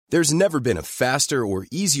There's never been a faster or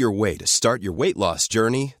easier way to start your weight loss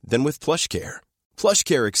journey than with PlushCare.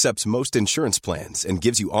 PlushCare accepts most insurance plans and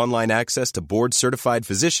gives you online access to board-certified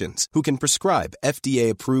physicians who can prescribe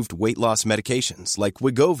FDA-approved weight loss medications like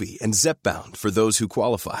Wegovy and Zepbound for those who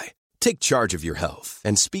qualify. Take charge of your health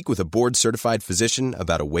and speak with a board-certified physician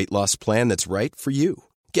about a weight loss plan that's right for you.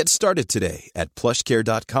 Get started today at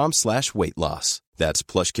plushcare.com/weight loss. That's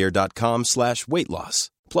plushcare.com/weight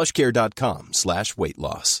loss. plushcare.com/weight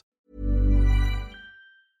loss.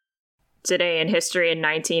 Today in history in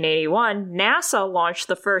 1981, NASA launched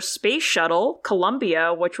the first space shuttle,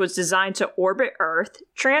 Columbia, which was designed to orbit Earth,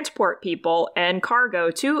 transport people and cargo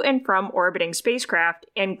to and from orbiting spacecraft,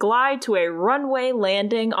 and glide to a runway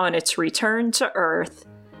landing on its return to Earth.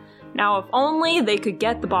 Now, if only they could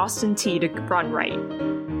get the Boston Tea to run right.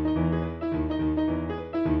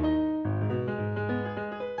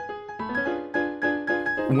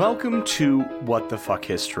 Welcome to What the Fuck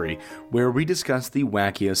History, where we discuss the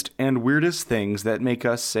wackiest and weirdest things that make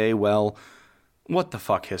us say, well, what the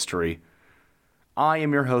fuck history. I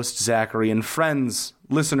am your host, Zachary, and friends,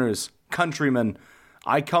 listeners, countrymen,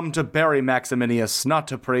 I come to bury Maximinius, not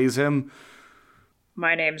to praise him.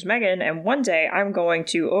 My name's Megan, and one day I'm going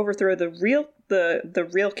to overthrow the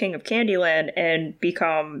real king of Candyland and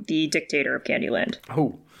become the dictator of Candyland.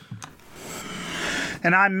 Oh.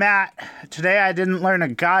 And I'm Matt. Today I didn't learn a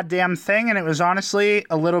goddamn thing, and it was honestly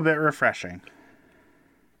a little bit refreshing.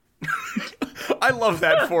 I love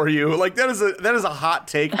that for you. Like, that is a hot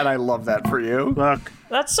take, and I love that for you. Look.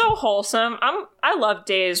 That's so wholesome. I love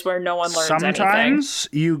days where no one learns anything. Sometimes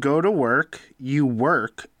you go to work, you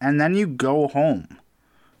work, and then you go home.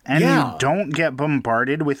 And you don't get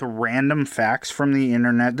bombarded with random facts from the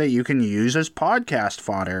internet that you can use as podcast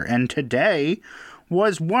fodder. And today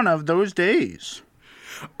was one of those days.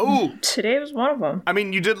 Oh, today was one of them. I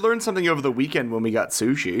mean, you did learn something over the weekend when we got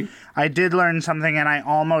sushi. I did learn something, and I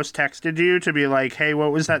almost texted you to be like, hey,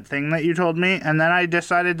 what was that thing that you told me? And then I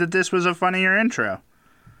decided that this was a funnier intro.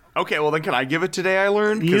 Okay, well then can I give it today I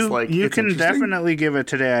learned? You can definitely give it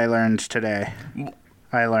today I learned today.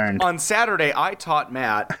 I learned. On Saturday, I taught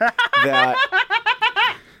Matt that...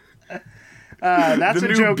 That's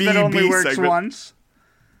a joke that only works once.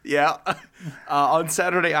 Yeah. On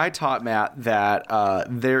Saturday, I taught Matt that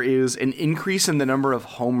there is an increase in the number of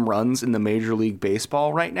home runs in the Major League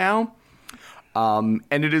Baseball right now. And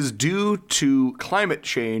it is due to climate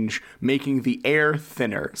change making the air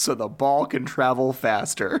thinner so the ball can travel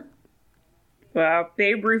faster. Well,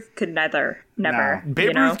 Babe Ruth could never. No.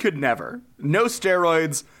 Babe Ruth could never. No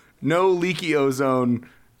steroids, no leaky ozone,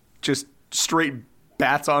 just straight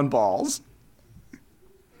bats on balls.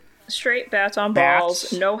 Straight bats on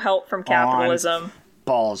balls, no help from capitalism.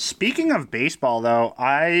 Balls. Speaking of baseball, though,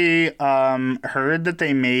 I heard that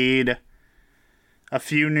they made a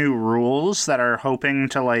few new rules that are hoping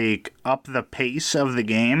to, like, up the pace of the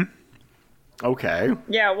game. Okay.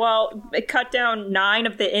 Yeah, well, it cut down 9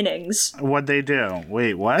 of the innings. What'd they do?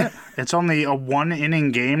 Wait, what? It's only a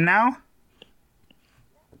 1-inning game now?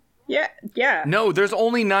 Yeah. No, there's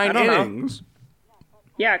only 9 innings.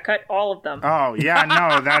 Yeah, cut all of them. Oh, yeah,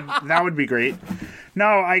 no, that would be great. No,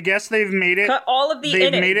 I guess they've made it... Cut all of the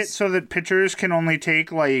innings. They've made it so that pitchers can only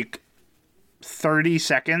take, like, 30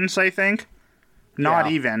 seconds, I think.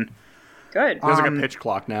 Not even. Good. There's like a pitch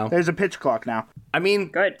clock now. There's a pitch clock now. I mean,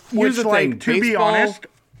 good. Here's the thing. To be honest,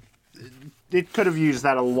 it could have used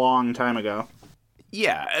that a long time ago.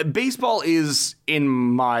 Yeah, baseball is, in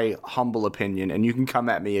my humble opinion, and you can come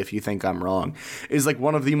at me if you think I'm wrong, is like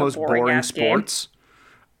one of the most boring sports.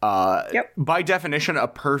 By definition, a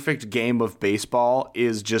perfect game of baseball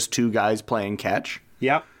is just 2 guys playing catch.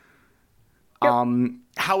 Yep.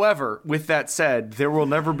 However, with that said, there will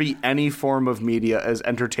never be any form of media as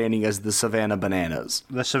entertaining as the Savannah Bananas.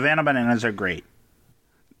 The Savannah Bananas are great.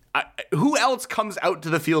 Who else comes out to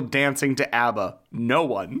the field dancing to ABBA? No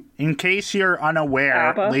one. In case you're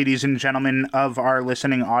unaware, ladies and gentlemen of our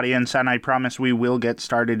listening audience, and I promise we will get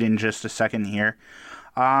started in just a second here,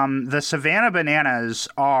 the Savannah Bananas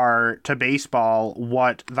are to baseball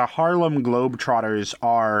what the Harlem Globetrotters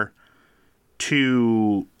are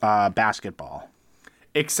to basketball.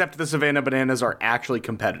 Except the Savannah Bananas are actually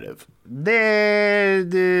competitive. They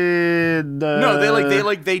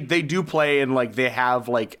do play and like they have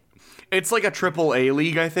like it's like a AAA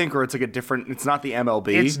league, I think, or it's like a different. It's not the MLB.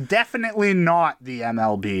 It's definitely not the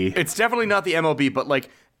MLB. It's definitely not the MLB, but like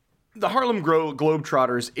the Harlem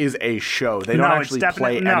Globetrotters is a show. They don't actually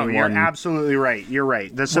play anyone. No, you're absolutely right. You're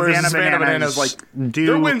right. The Savannah Bananas like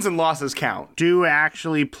their wins and losses count. Do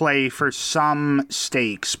actually play for some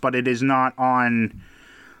stakes, but it is not on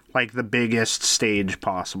like the biggest stage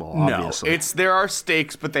possible, obviously. No, there are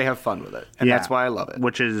stakes, but they have fun with it. And that's why I love it.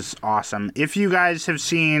 Which is awesome. If you guys have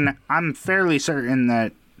seen, I'm fairly certain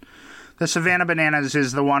that the Savannah Bananas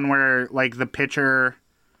is the one where, like, the pitcher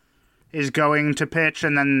is going to pitch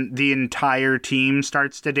and then the entire team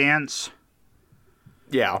starts to dance.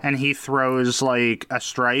 Yeah. And he throws, like, a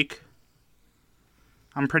strike.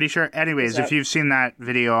 I'm pretty sure. Anyways, if you've seen that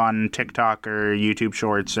video on TikTok or YouTube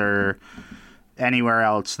Shorts or anywhere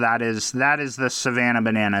else, that is the Savannah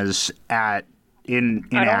Bananas in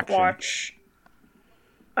action.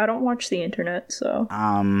 I don't watch the internet, so.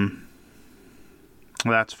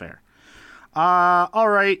 That's fair. All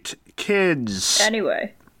right, kids.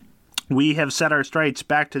 Anyway. We have set our strikes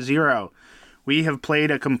back to 0. We have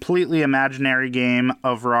played a completely imaginary game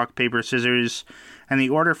of rock, paper, scissors, and the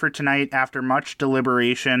order for tonight, after much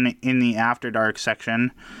deliberation in the After Dark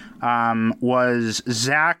section, was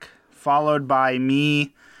Zach, followed by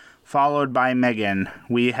me, followed by Megan.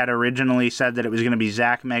 We had originally said that it was going to be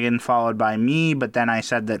Zach, Megan, followed by me, but then I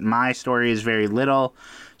said that my story is very little,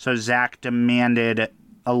 so Zach demanded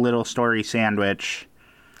a little story sandwich.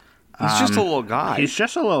 He's just a little guy. He's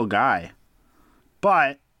just a little guy.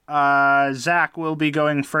 But Zach will be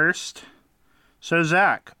going first. So,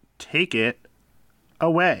 Zach, take it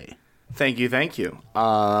away. Thank you.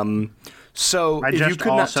 So, I if just you could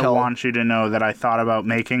also not tell... want you to know that I thought about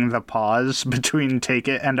making the pause between take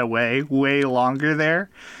it and away way longer there,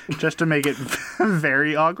 just to make it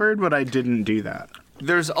very awkward, but I didn't do that.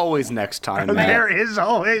 There's always next time. There is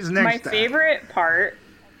always next time. My favorite part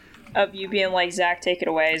of you being like, Zach, take it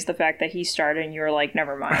away, is the fact that he started and you were like,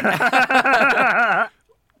 never mind.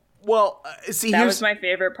 Well, see, that was my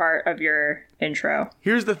favorite part of your intro.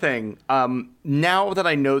 Here's the thing. Now that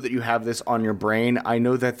I know that you have this on your brain, I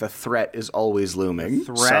know that the threat is always looming.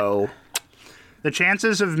 So the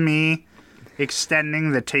chances of me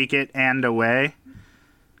extending the take it and away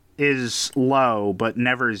is low, but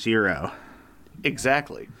never 0.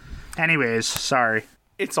 Exactly. Anyways, sorry.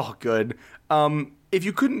 It's all good. If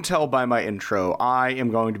you couldn't tell by my intro, I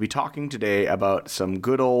am going to be talking today about some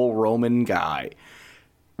good old Roman guy.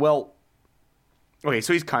 Well, okay,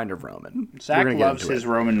 so he's kind of Roman. Zach loves his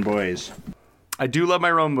Roman boys. I do love my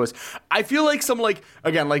Roman boys. I feel like some, like,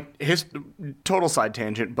 again, like, his total side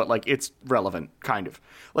tangent, but, like, it's relevant, kind of.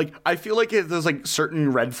 Like, I feel like there's, like,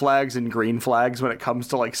 certain red flags and green flags when it comes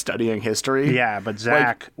to, like, studying history. Yeah, but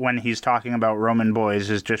Zach, like, when he's talking about Roman boys,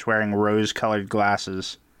 is just wearing rose-colored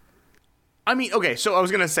glasses. I mean, okay, so I was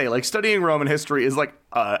going to say, like, studying Roman history is, like,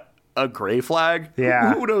 a gray flag.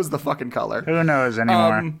 Yeah. Who knows the fucking color? Who knows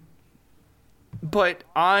anymore? But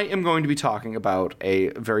I am going to be talking about a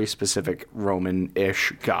very specific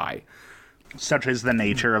Roman-ish guy. Such is the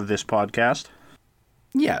nature of this podcast.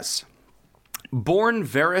 Yes. Born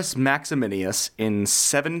Verus Maximinus in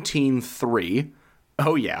 1703.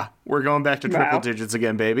 Oh, yeah. We're going back to triple digits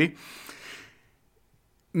again, baby.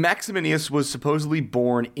 Maximinius was supposedly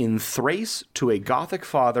born in Thrace to a Gothic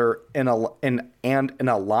father and an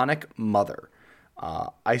Alanic mother.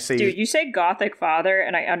 Dude, you say Gothic father,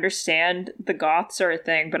 and I understand the Goths are a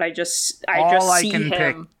thing, but I just see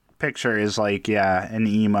him. Picture is like, an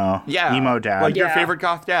emo. Yeah. Emo dad. Like your favorite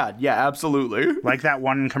goth dad. Yeah, absolutely. Like that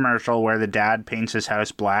one commercial where the dad paints his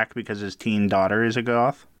house black because his teen daughter is a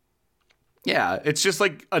goth. Yeah, it's just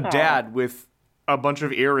like a dad with a bunch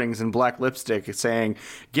of earrings and black lipstick saying,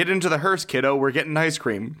 "Get into the hearse, kiddo, we're getting ice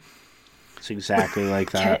cream." It's exactly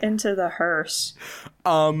like that. Get into the hearse.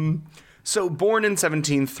 So born in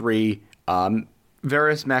 1703,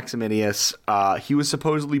 Verus Maximinus, he was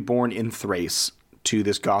supposedly born in Thrace to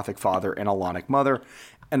this Gothic father and Alanic mother.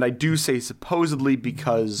 And I do say supposedly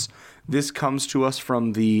because this comes to us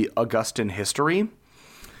from the Augustan history,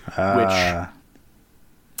 which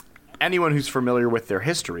anyone who's familiar with their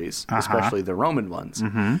histories, especially the Roman ones,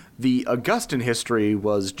 the Augustan history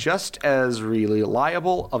was just as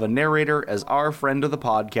reliable of a narrator as our friend of the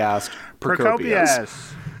podcast,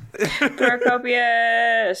 Procopius.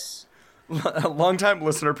 Procopius! Long-time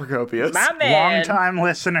listener, Procopius. My man! Long-time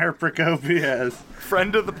listener, Procopius.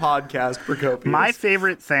 Friend of the podcast, Procopius. My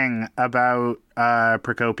favorite thing about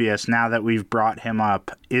Procopius, now that we've brought him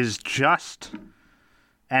up, is just...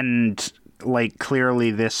 And... like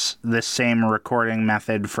clearly this same recording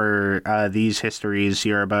method for these histories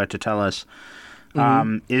you're about to tell us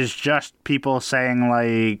is just people saying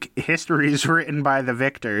like history's written by the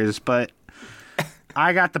victors, but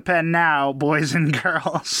I got the pen now, boys and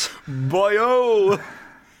girls. Boyo.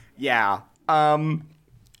 Yeah.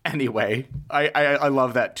 Anyway, I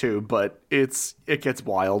love that too, but it gets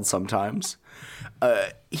wild sometimes.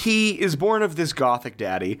 He is born of this Gothic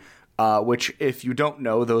daddy. which, if you don't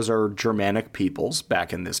know, those are Germanic peoples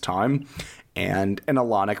back in this time, and an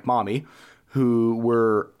Alanic mommy, who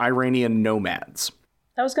were Iranian nomads.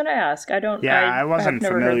 I was going to ask. I wasn't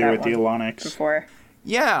familiar with the Alanics before.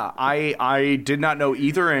 Yeah, I did not know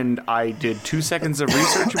either, and I did 2 seconds of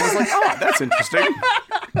research and was like, oh, that's interesting.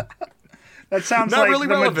 That sounds not like really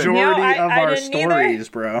the relevant. majority of our stories, either.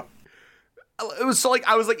 bro. It was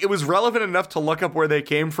it was relevant enough to look up where they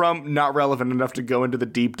came from, not relevant enough to go into the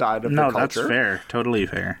deep dive of their culture. No, that's fair. Totally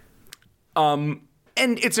fair. And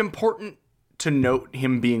it's important to note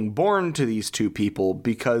him being born to these two people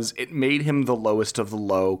because it made him the lowest of the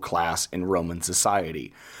low class in Roman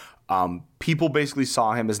society. People basically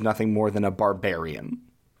saw him as nothing more than a barbarian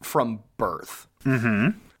from birth. Mm-hmm.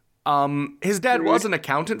 His dad was an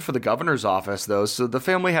accountant for the governor's office, though, so the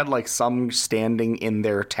family had like some standing in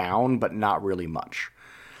their town, but not really much.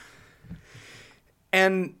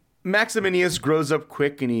 And Maximinius grows up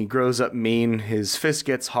quick and he grows up mean. His fist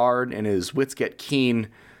gets hard and his wits get keen.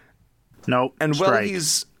 Nope. And strike.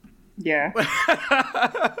 He's... Yeah.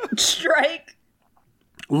 Strike.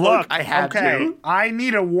 Look, I had to. I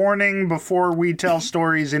need a warning before we tell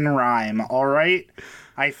stories in rhyme, all right?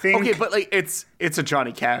 I think... Okay, but like it's a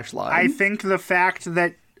Johnny Cash line. I think the fact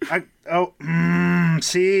that...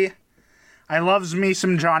 see? I loves me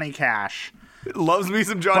some Johnny Cash. Loves me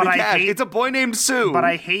some Johnny Cash. It's a boy named Sue. But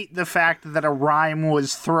I hate the fact that a rhyme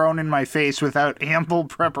was thrown in my face without ample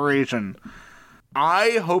preparation.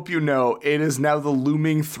 I hope you know it is now the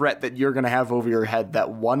looming threat that you're going to have over your head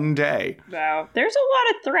that one day... Wow. There's a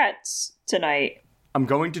lot of threats tonight. I'm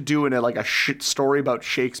going to do a shit story about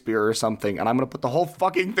Shakespeare or something, and I'm going to put the whole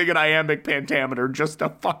fucking thing in iambic pentameter just to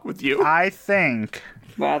fuck with you. I think...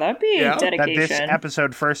 Wow, that'd be dedication. That this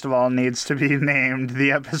episode, first of all, needs to be named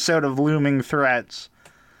the episode of Looming Threats.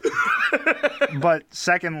 But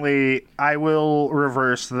secondly, I will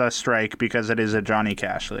reverse the strike because it is a Johnny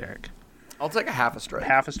Cash lyric. I'll take a half a strike.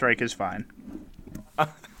 Half a strike is fine.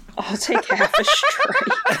 I'll take half a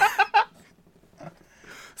strike.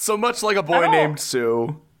 So much like a boy named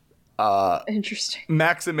Sue, interesting.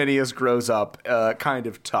 Maximinius grows up kind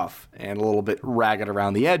of tough and a little bit ragged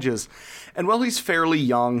around the edges. And while he's fairly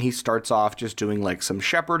young, he starts off just doing like some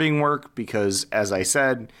shepherding work because, as I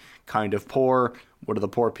said, kind of poor. What do the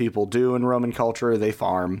poor people do in Roman culture? They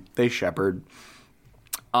farm, they shepherd.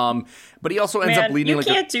 But he also ends up leading you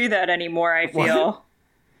can't do that anymore, I feel. What?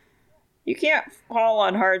 You can't fall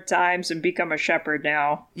on hard times and become a shepherd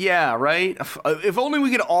now. Yeah, right? If only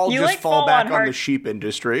we could all just fall back on the sheep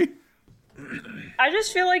industry. I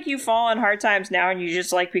just feel like you fall on hard times now and you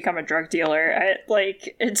just become a drug dealer.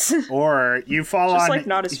 It's or you fall just, on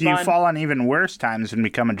not as you fun. fall on even worse times and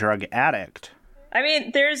become a drug addict. I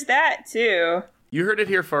mean, there's that too. You heard it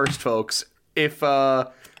here first, folks. If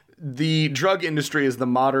the drug industry is the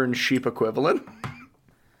modern sheep equivalent.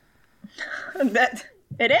 That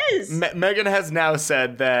it is. Megan has now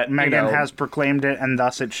said that. Megan has proclaimed it, and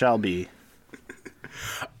thus it shall be.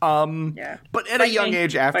 Yeah. But at a young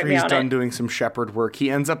age, after he's done doing some shepherd work,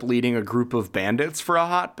 he ends up leading a group of bandits for a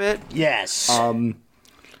hot bit. Yes.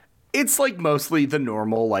 It's mostly the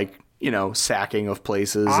normal, sacking of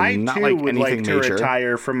places. And I not too like would anything like to major.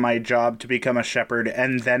 retire from my job to become a shepherd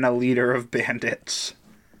and then a leader of bandits.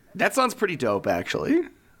 That sounds pretty dope, actually.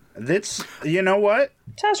 That's, you know what?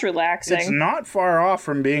 Sounds relaxing. It's not far off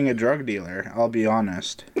from being a drug dealer, I'll be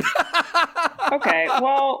honest. Okay,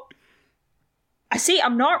 well, I see,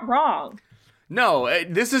 I'm not wrong. No,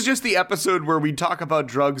 this is just the episode where we talk about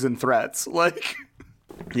drugs and threats.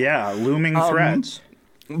 Yeah, looming threats.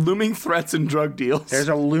 Looming threats and drug deals. There's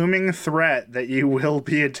a looming threat that you will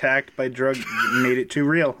be attacked by drug... Made it too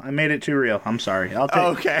real. I made it too real. I'm sorry.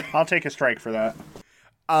 I'll take a strike for that.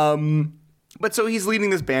 But so he's leading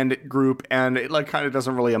this bandit group, and it kind of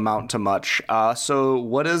doesn't really amount to much. So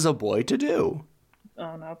what is a boy to do?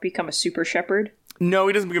 Oh no, become a super shepherd? No,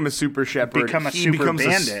 he doesn't become a super shepherd. Become a super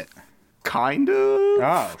bandit. Kind of.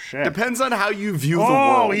 Oh, shit. Depends on how you view the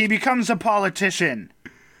world. Oh, he becomes a politician.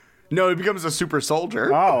 No, he becomes a super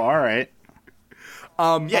soldier. Oh, all right.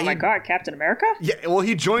 Yeah, oh my god, Captain America? Yeah, well,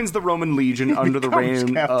 he joins the Roman Legion under the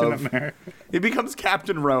reign Captain of... America. He becomes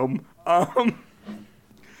Captain Rome.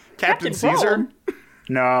 Captain Caesar?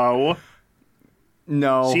 Rome?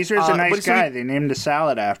 No. Caesar's a nice guy. They named a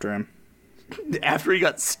salad after him. After he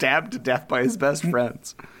got stabbed to death by his best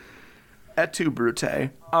friends. Et tu,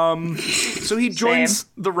 Brute. So he joins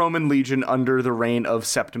the Roman Legion under the reign of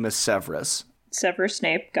Septimus Severus. Severus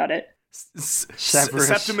Snape, got it.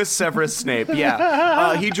 Septimus Severus Snape,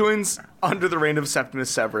 yeah. He joins under the reign of Septimus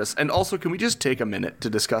Severus. And also, can we just take a minute to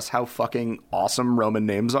discuss how fucking awesome Roman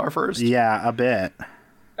names are first? Yeah, a bit.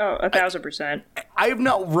 Oh, 1,000%. I have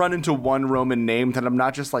not run into one Roman name that I'm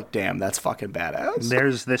not just like, damn, that's fucking badass.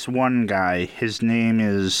 There's this one guy. His name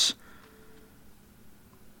is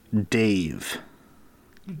Dave.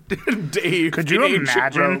 Dave. Could you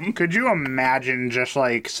imagine? Could you imagine just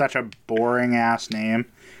like such a boring ass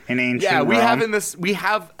name in ancient Rome? We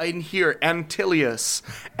have in here Antilius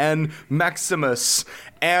and Maximus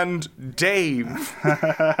and Dave.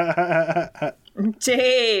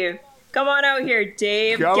 Dave. Come on out here,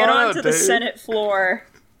 Dave. Get onto the Senate floor.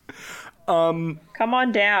 Come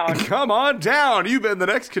on down. Come on down. You've been the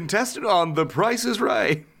next contestant on The Price is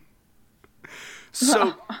Right.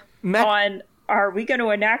 So, are we going to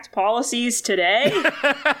enact policies today?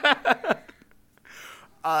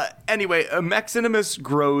 Anyway, Maximus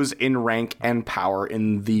grows in rank and power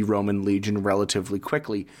in the Roman legion relatively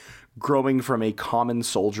quickly, growing from a common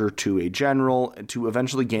soldier to a general, to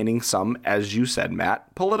eventually gaining some, as you said,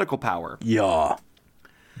 Matt, political power. Yeah.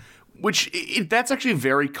 Which, that's actually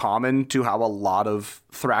very common to how a lot of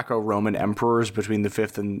Thraco-Roman emperors between the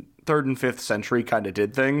 3rd and 5th century kind of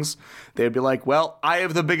did things. They'd be like, well, I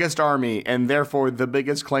have the biggest army, and therefore the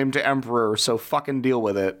biggest claim to emperor, so fucking deal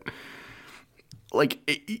with it. Like,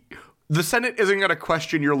 the Senate isn't going to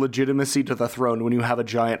question your legitimacy to the throne when you have a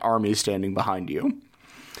giant army standing behind you.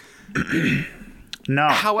 No.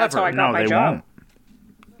 However, that's how I got my job. Won't.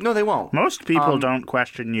 No, they won't. Most people don't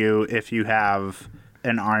question you if you have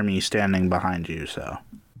an army standing behind you, so.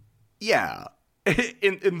 Yeah.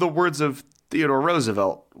 In the words of Theodore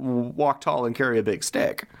Roosevelt, walk tall and carry a big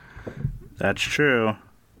stick. That's true.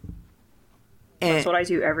 That's what I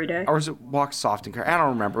do every day. Or is it walk soft and carry? I don't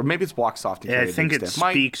remember. Maybe it's walk soft and carry a big stick. I think it's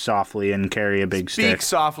speak softly and carry a big stick. Speak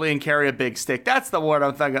softly and carry a big stick. That's the word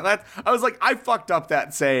I'm thinking. I was like, I fucked up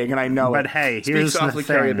that saying, and I know it. But hey, speak here's softly, the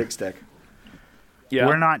thing. carry a big stick. Yeah.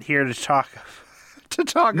 We're not here to talk about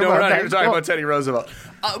we're not here to talk about Teddy Roosevelt.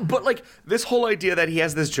 But, like, this whole idea that he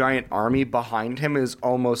has this giant army behind him is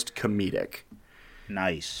almost comedic.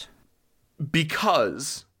 Nice.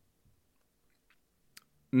 Because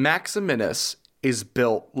Maximinus is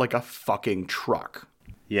built like a fucking truck.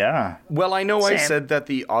 Yeah. Well, I know Same. I said that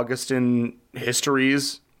the Augustan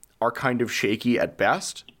histories are kind of shaky at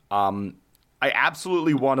best. I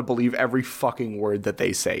absolutely want to believe every fucking word that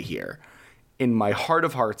they say here. In my heart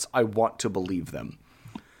of hearts, I want to believe them.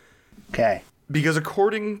 Okay. Because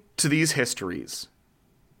according to these histories,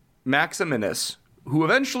 Maximinus, who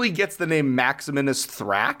eventually gets the name Maximinus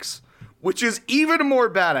Thrax, which is even more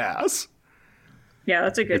badass. Yeah,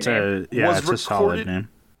 that's a good name. It's a solid name.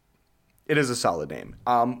 It is a solid name.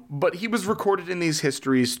 But he was recorded in these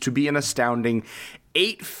histories to be an astounding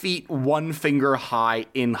 8 feet 1 finger high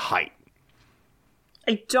in height.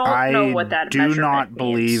 I don't know what that measurement means. I do not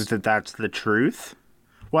believe that that's the truth.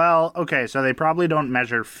 Well, okay, so they probably don't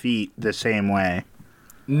measure feet the same way.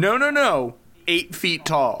 No. 8 feet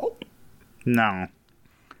tall. No.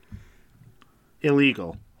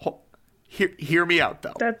 Illegal. Hear me out,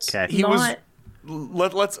 though. That's okay. He not...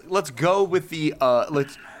 Let's go with the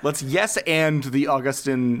let's yes and the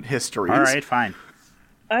Augustan histories. All right, fine.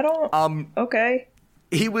 I don't. Okay.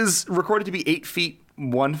 He was recorded to be 8 feet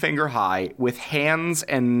 1 finger high, with hands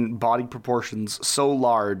and body proportions so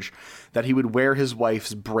large that he would wear his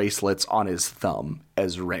wife's bracelets on his thumb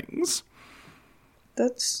as rings.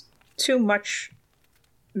 That's too much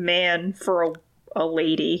man for a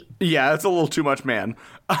lady. Yeah, that's a little too much man.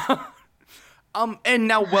 And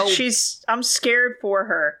now, well... I'm scared for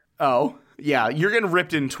her. Oh, yeah, you're getting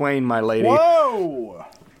ripped in twain, my lady. Whoa!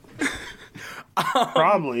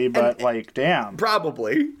 Probably, but, damn.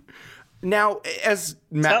 Probably. Now, as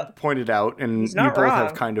Matt pointed out, and you both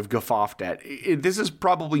have kind of guffawed at, this is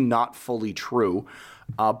probably not fully true,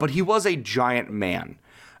 but he was a giant man.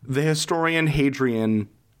 The historian Hadrian,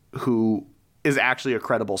 who is actually a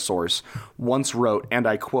credible source, once wrote, and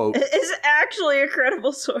I quote... Is actually a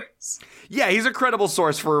credible source. Yeah, he's a credible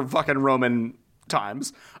source for fucking Roman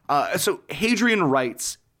times. So Hadrian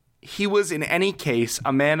writes, he was in any case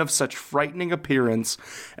a man of such frightening appearance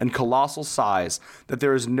and colossal size that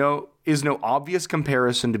there is no obvious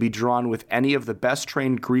comparison to be drawn with any of the best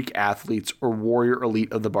trained Greek athletes or warrior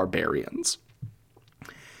elite of the barbarians.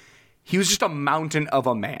 He was just a mountain of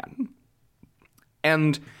a man.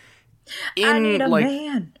 And in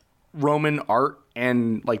man. Roman art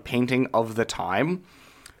and painting of the time,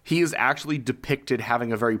 he is actually depicted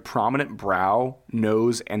having a very prominent brow,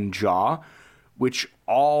 nose, and jaw, which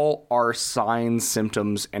all are signs,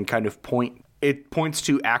 symptoms, and kind of points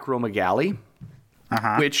to acromegaly,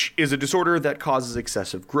 which is a disorder that causes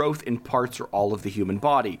excessive growth in parts or all of the human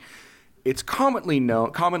body. It's commonly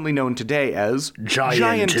known today as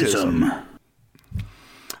giantism.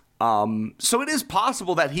 So it is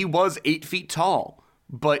possible that he was 8 feet tall,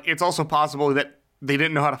 but it's also possible that they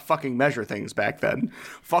didn't know how to fucking measure things back then.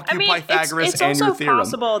 Fuck you, Pythagoras, it's and your theorem.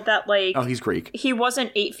 also possible that, like... Oh, he's Greek. He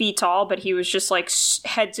wasn't 8 feet tall, but he was just, like,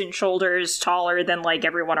 heads and shoulders taller than, like,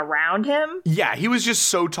 everyone around him. Yeah, he was just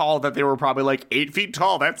so tall that they were probably, like, 8 feet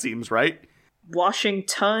tall. That seems right.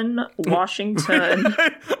 Washington. That's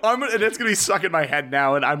going to be stuck in my head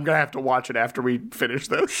now, and I'm going to have to watch it after we finish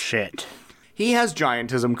this. Shit. He has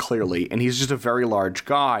giantism, clearly, and he's just a very large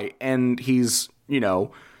guy, and he's, you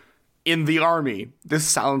know... in the army. This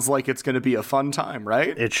sounds like it's going to be a fun time,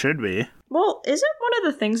 right? It should be. Well, isn't one of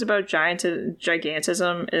the things about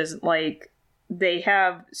gigantism is, like, they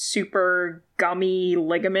have super gummy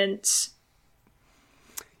ligaments?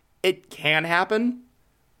 It can happen.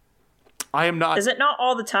 I am not... Is it not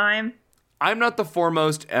all the time? I'm not the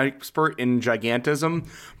foremost expert in gigantism,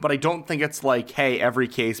 but I don't think it's like, hey, every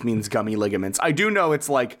case means gummy ligaments. I do know it's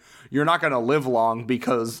like, you're not going to live long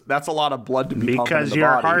because that's a lot of blood to be pumping in the body. Because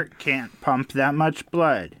your heart can't pump that much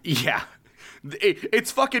blood. Yeah.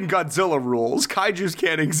 It's fucking Godzilla rules. Kaijus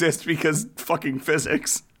can't exist because fucking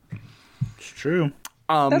physics. It's true.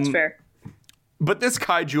 That's fair. But this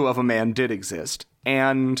kaiju of a man did exist,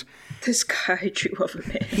 and... This kaiju of a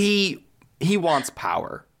man. He wants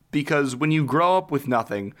power. Because when you grow up with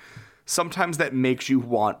nothing, sometimes that makes you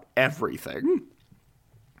want everything.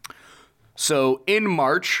 So in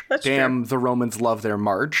March, That's damn, true. The Romans love their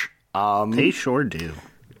March. They sure do.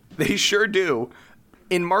 They sure do.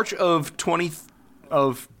 In March of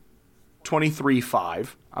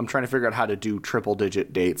 23-5, I'm trying to figure out how to do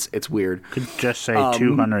triple-digit dates. It's weird. Could just say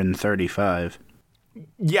 235.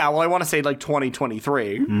 Yeah, well, I want to say like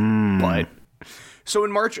 2023. But so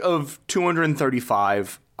in March of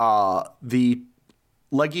 235, the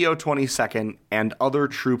Legio 22nd and other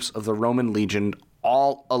troops of the Roman legion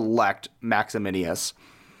all elect Maximinius,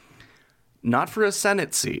 not for a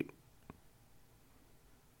Senate seat,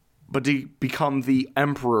 but to become the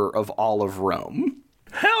emperor of all of Rome.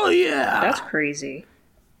 Hell yeah! That's crazy.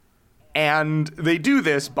 And they do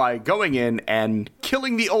this by going in and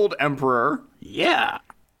killing the old emperor. Yeah.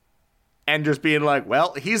 And just being like,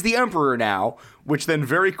 well, he's the emperor now, which then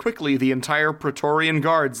very quickly the entire Praetorian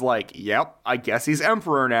Guard's like, yep, I guess he's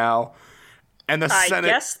emperor now. And the Senate...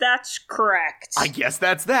 I guess that's correct. I guess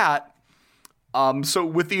that's that. So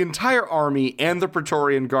with the entire army and the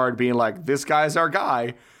Praetorian Guard being like, this guy's our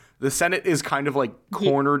guy, the Senate is kind of like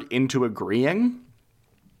cornered into agreeing.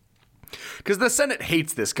 Because the Senate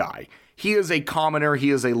hates this guy. He is a commoner.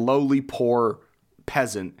 He is a lowly, poor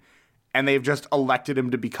peasant. And they've just elected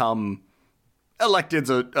him to become... Elected's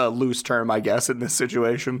a loose term, I guess, in this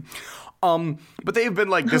situation. But they've been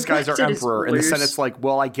like, this guy's our emperor. And the Senate's like,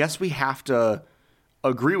 well, I guess we have to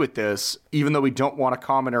agree with this, even though we don't want a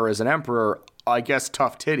commoner as an emperor. I guess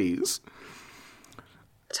tough titties.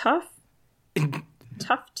 Tough titties.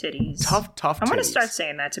 Tough titties. I'm going to start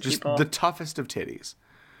saying that to just people. The toughest of titties.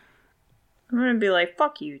 I'm going to be like,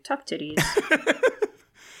 fuck you, tough titties.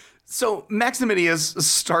 So Maximinius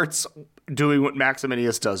starts doing what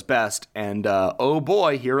Maximinius does best, and oh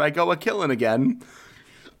boy, here I go a-killing again.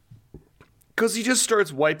 Because he just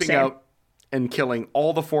starts wiping out and killing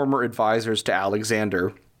all the former advisors to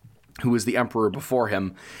Alexander, who was the emperor before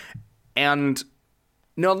him. And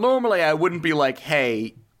now normally I would be like,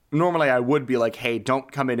 hey,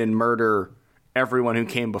 don't come in and murder everyone who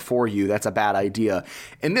came before you. That's a bad idea.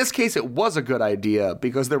 In this case, it was a good idea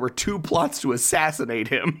because there were 2 plots to assassinate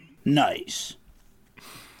him. Nice.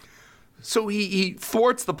 So he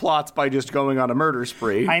thwarts the plots by just going on a murder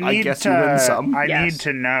spree. I guess to, you win some. I need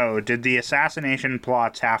to know, did the assassination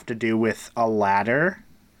plots have to do with a ladder?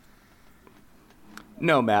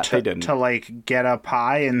 No, Matt, they didn't. To, like, get up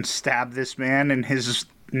high and stab this man in his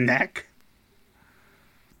neck?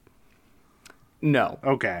 No.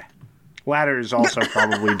 Okay. Ladders also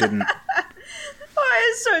probably didn't. Oh,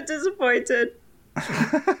 I'm so disappointed.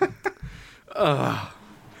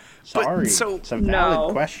 Sorry. So, it's a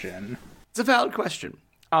valid question. It's a valid question.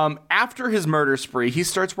 After his murder spree, he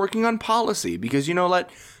starts working on policy because, you know what?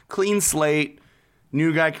 Clean slate,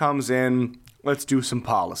 new guy comes in, let's do some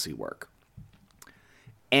policy work.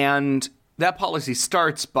 And that policy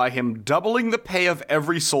starts by him doubling the pay of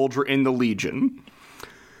every soldier in the Legion.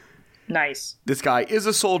 Nice. This guy is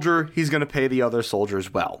a soldier, he's going to pay the other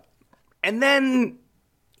soldiers well. And then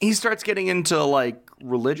he starts getting into, like,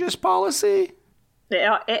 religious policy.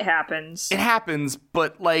 It happens. It happens,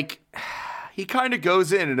 but, like, he kind of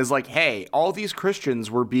goes in and is like, hey, all these Christians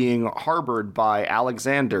were being harbored by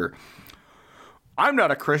Alexander. I'm not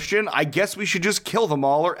a Christian. I guess we should just kill them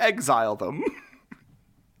all or exile them.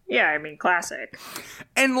 Yeah, I mean, classic.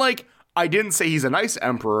 And, like, I didn't say he's a nice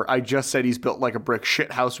emperor. I just said he's built like a brick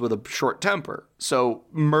shithouse with a short temper. So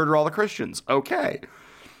murder all the Christians. Okay.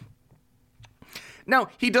 Now,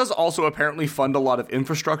 he does also apparently fund a lot of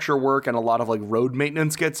infrastructure work and a lot of like road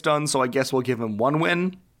maintenance gets done. So I guess we'll give him one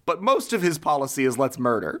win. But most of his policy is let's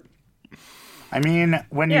murder. I mean,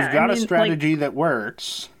 when you've got a strategy that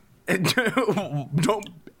works. Don't,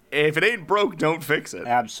 if it ain't broke, don't fix it.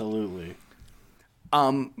 Absolutely.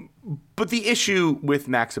 But the issue with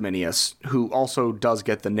Maximinius, who also does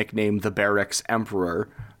get the nickname the Barracks Emperor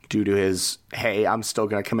due to his, hey, I'm still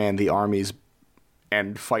going to command the armies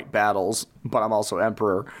and fight battles, but I'm also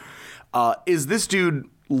emperor, is this dude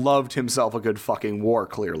loved himself a good fucking war,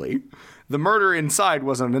 clearly. The murder inside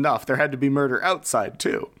wasn't enough. There had to be murder outside,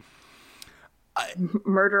 too.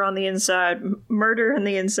 Murder on the inside, murder on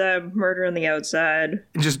the inside, murder on the outside.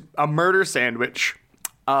 Just a murder sandwich.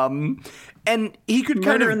 And he could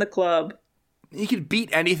murder in the club. He could beat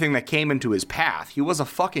anything that came into his path. He was a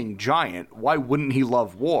fucking giant. Why wouldn't he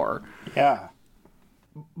love war? Yeah.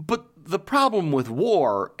 But the problem with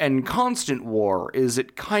war and constant war is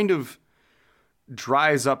it kind of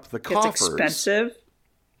dries up the coffers. It's expensive.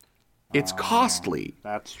 It's costly.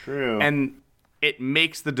 That's true. And it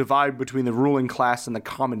makes the divide between the ruling class and the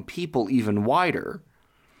common people even wider.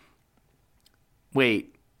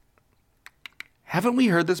 Wait. Haven't we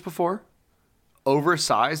heard this before?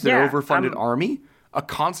 Oversized and overfunded army? A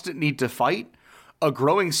constant need to fight? A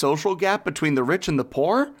growing social gap between the rich and the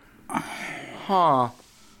poor? Huh.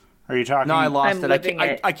 Are you talking? No, I lost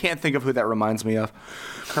it. I can't think of who that reminds me of.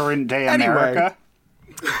 Current day America?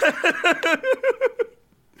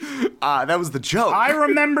 That was the joke. I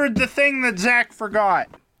remembered the thing that Zach forgot.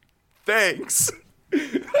 Thanks.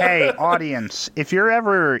 Hey, audience, if you're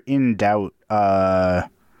ever in doubt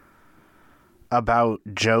about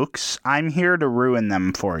jokes, I'm here to ruin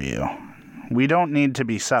them for you. We don't need to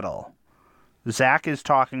be subtle. Zach is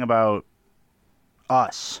talking about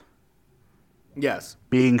us. Yes.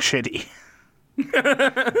 Being shitty.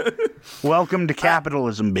 Welcome to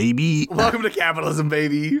capitalism, baby. Welcome to capitalism,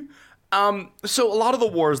 baby. So a lot of the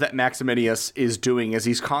wars that Maximinius is doing is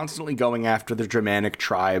he's constantly going after the Germanic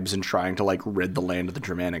tribes and trying to, like, rid the land of the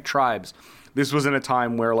Germanic tribes. This was in a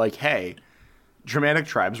time where, like, hey, Germanic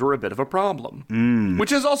tribes were a bit of a problem.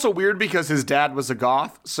 Which is also weird because his dad was a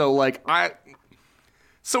Goth, so, like,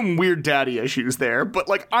 some weird daddy issues there, but,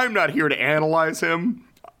 like, I'm not here to analyze him.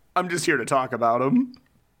 I'm just here to talk about him.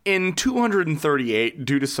 In 238,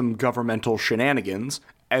 due to some governmental shenanigans,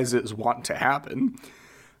 as is wont to happen,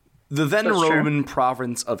 the then Roman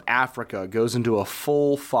province of Africa goes into a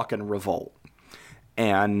full fucking revolt.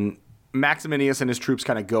 And Maximinius and his troops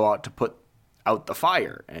kind of go out to put out the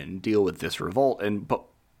fire and deal with this revolt. But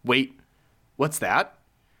wait, what's that?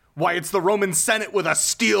 Why, it's the Roman Senate with a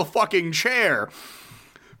steel fucking chair.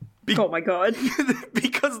 Oh my god.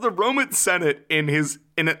 Because the Roman Senate, in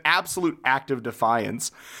an absolute act of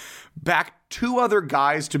defiance, backed two other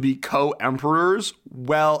guys to be co-emperors,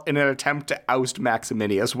 well, in an attempt to oust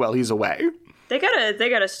Maximinius while he's away. They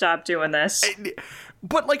gotta stop doing this.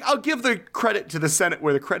 But, like, I'll give the credit to the Senate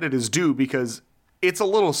where the credit is due, because it's a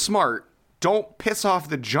little smart. Don't piss off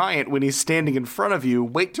the giant when he's standing in front of you.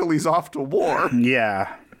 Wait till he's off to war.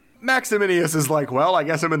 Yeah. Maximinius is like, well, I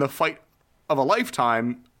guess I'm in the fight of a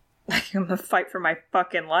lifetime. I'm gonna fight for my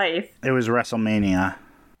fucking life. It was WrestleMania.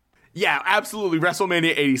 Yeah, absolutely.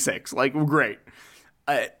 WrestleMania 86. Like, great.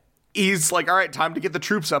 He's like, all right, time to get the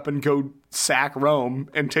troops up and go sack Rome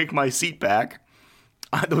and take my seat back.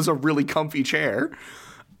 That was a really comfy chair.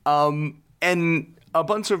 And a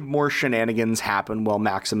bunch of more shenanigans happen while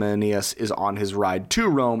Maximinius is on his ride to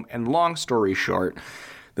Rome. And long story short,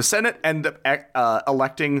 the Senate end up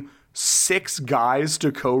electing 6 guys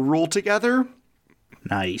to co-rule together.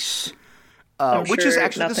 Nice. Which is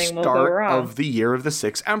actually the start of the Year of the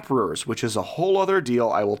Six Emperors, which is a whole other deal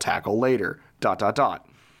I will tackle later. ...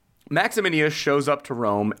 Maximinius shows up to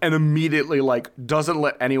Rome and immediately, like, doesn't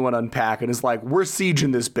let anyone unpack and is like, we're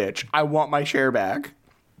sieging this bitch. I want my share back.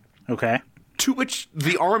 Okay. To which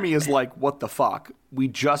the army is like, what the fuck? We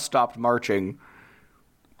just stopped marching.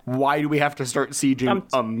 Why do we have to start sieging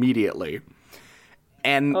immediately?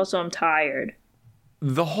 And also, I'm tired.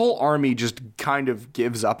 The whole army just kind of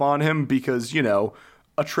gives up on him because, you know,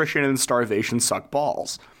 attrition and starvation suck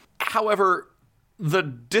balls. However, the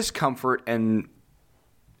discomfort and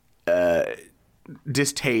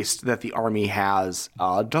distaste that the army has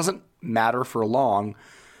doesn't matter for long,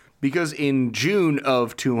 because in June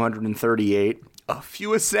of 238, a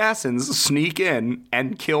few assassins sneak in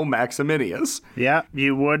and kill Maximinius. Yeah,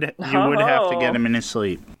 you would have to get him in his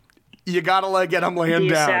sleep. You gotta get him laying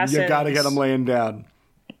down. You gotta get him laying down.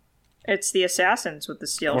 It's the assassins with the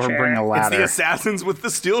steel Or chair. bring a ladder. It's the assassins with the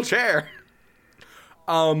steel chair.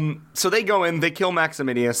 So they go in, they kill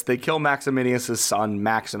Maximinius, they kill Maximinius' son,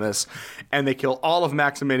 Maximus, and they kill all of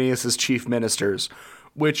Maximinius' chief ministers,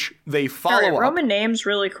 which they follow up. Roman names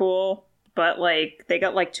really cool, but, like, they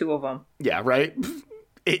got, like, 2 of them. Yeah, right?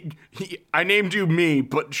 I named you me,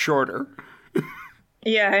 but shorter.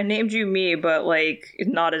 Yeah, I named you me, but, like,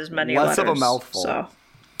 not as many Less letters. of a mouthful. So.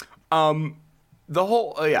 The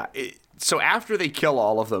whole, so after they kill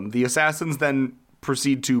all of them, the assassins then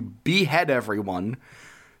proceed to behead everyone,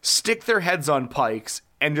 stick their heads on pikes,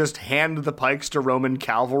 and just hand the pikes to Roman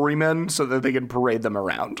cavalrymen so that they can parade them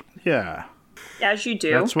around. Yeah. As you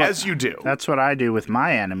do. As you do. That's what I do with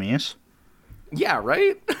my enemies. Yeah,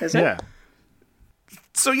 right? Is it? Yeah.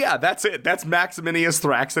 So yeah, that's it. That's Maximinius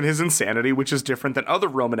Thrax and his insanity, which is different than other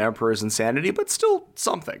Roman emperors' insanity, but still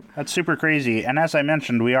something. That's super crazy. And as I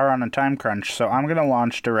mentioned, we are on a time crunch, so I'm going to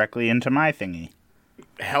launch directly into my thingy.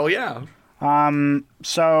 Hell yeah.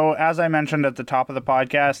 So, as I mentioned at the top of the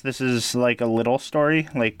podcast, this is like a little story,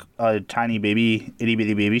 like a tiny baby,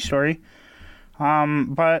 itty-bitty baby story.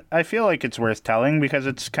 But I feel like it's worth telling because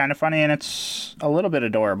it's kind of funny and it's a little bit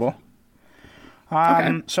adorable.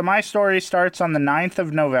 Okay. So my story starts on the 9th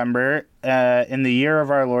of November, in the year of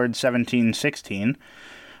our Lord 1716.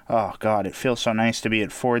 Oh, God, it feels so nice to be at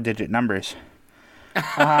 4-digit numbers.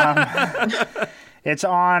 It's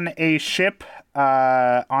on a ship,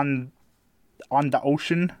 on the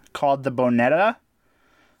ocean called the Bonetta,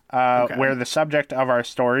 where the subject of our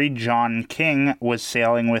story, John King, was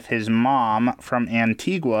sailing with his mom from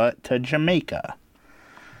Antigua to Jamaica.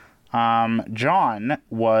 John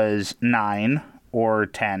was 9 or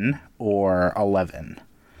 10 or 11.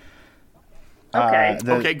 Okay.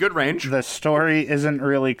 Okay, good range. The story isn't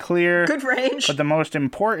really clear. Good range. But the most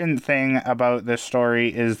important thing about this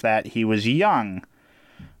story is that he was young.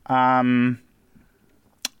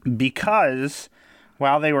 Because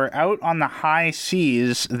while they were out on the high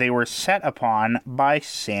seas, they were set upon by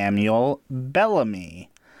Samuel Bellamy,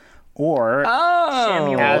 or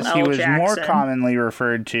Samuel as he L. was more Jackson. commonly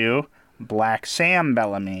referred to, Black Sam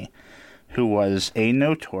Bellamy, who was a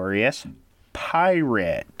notorious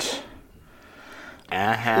pirate.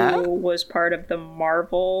 Uh-huh. Who was part of the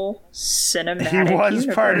Marvel Cinematic He was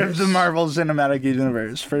Universe. part of the Marvel Cinematic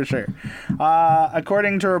Universe, for sure.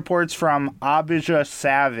 According to reports from Abijah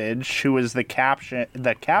Savage, who was the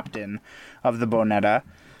captain of the Bonetta,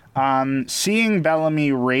 seeing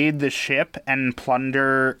Bellamy raid the ship and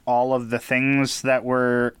plunder all of the things that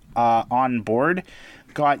were on board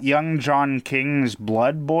got young John King's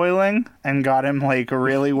blood boiling and got him, like,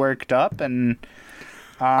 really worked up and...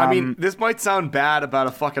 I mean, this might sound bad about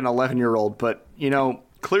a fucking 11-year-old, but, you know,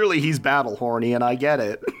 clearly he's battle horny, and I get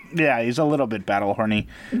it. Yeah, he's a little bit battle horny.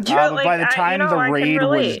 Yeah, But by the time the I can raid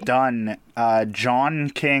was relate. done,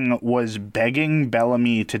 John King was begging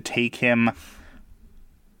Bellamy to take him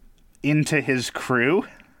into his crew.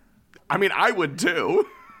 I mean, I would too.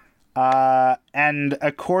 And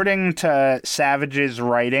according to Savage's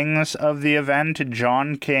writings of the event,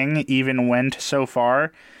 John King even went so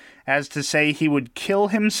far as to say he would kill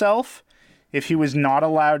himself if he was not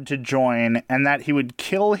allowed to join, and that he would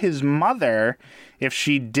kill his mother if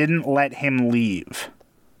she didn't let him leave.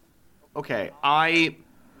 Okay, I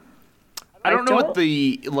don't know what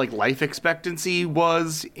the life expectancy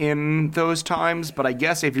was in those times, but I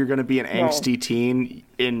guess if you're going to be an angsty teen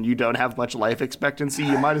and you don't have much life expectancy,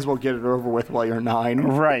 you might as well get it over with while you're 9.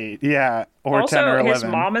 Right, yeah, or Also, 10 or 11. his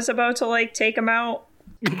mom is about to, like, take him out.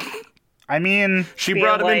 I mean, She being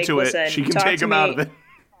brought him like, into "Listen, it. She can talk take to him out me." of it.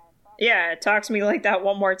 Yeah, talk to me like that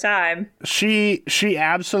one more time. she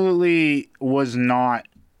absolutely was not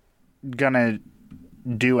gonna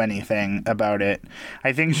do anything about it.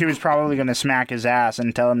 I think she was probably gonna smack his ass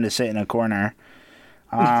and tell him to sit in a corner.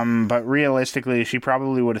 But realistically, she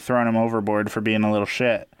probably would have thrown him overboard for being a little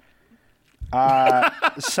shit.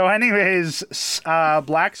 So anyways,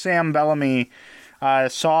 Black Sam Bellamy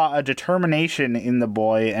saw a determination in the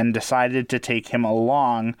boy and decided to take him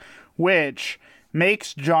along, which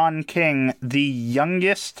makes John King the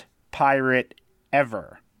youngest pirate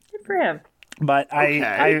ever. Good for him. But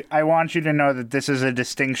Okay. I want you to know that this is a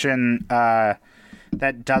distinction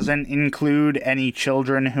that doesn't include any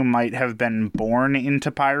children who might have been born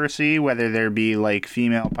into piracy, whether there be, like,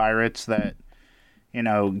 female pirates that, you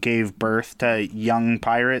know, gave birth to young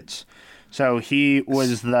pirates. So he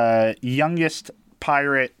was the youngest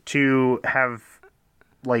pirate to have,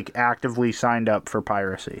 like, actively signed up for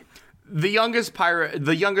piracy. The youngest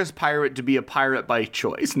pirate to be a pirate by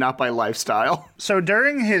choice, not by lifestyle. So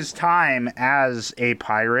during his time as a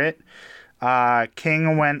pirate,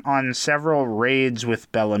 King went on several raids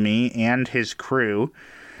with Bellamy and his crew.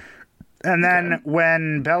 And then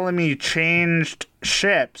when Bellamy changed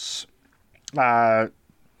ships from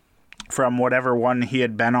whatever one he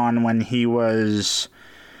had been on when he was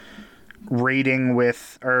raiding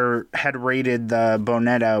with, or had raided the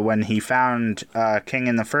Bonetta when he found King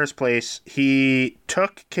in the first place, he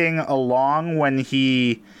took King along when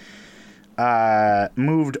he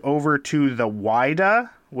moved over to the Whydah,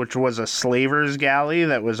 which was a slaver's galley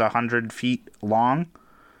that was 100 feet long.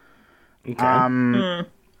 Okay.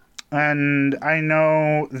 And I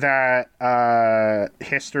know that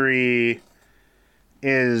history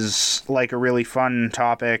is like a really fun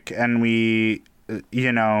topic, and we,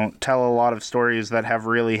 tell a lot of stories that have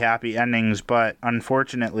really happy endings, but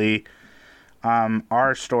unfortunately,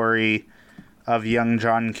 our story of young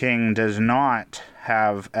John King does not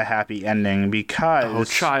have a happy ending because... Oh,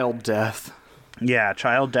 child death. Yeah,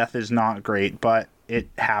 child death is not great, but it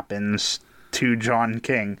happens to John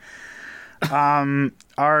King.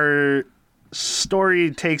 Our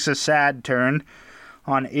story takes a sad turn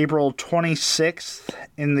on April 26th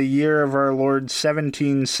in the year of our Lord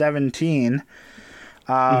 1717,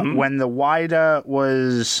 when the Whydah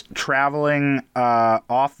was traveling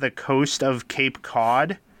off the coast of Cape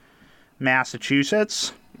Cod,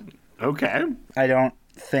 Massachusetts. Okay. I don't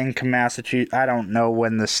think I don't know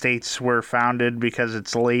when the states were founded because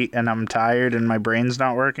it's late and I'm tired and my brain's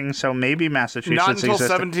not working, so maybe Massachusetts not until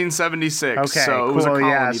existed. 1776. Okay, so cool. It was a colony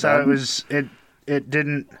yeah, so then. it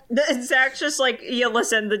didn't. Zach's just like, yeah,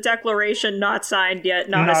 listen, the Declaration not signed yet,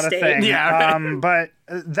 not a state. Thing. Yeah. But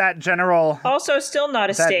that general. Also, still not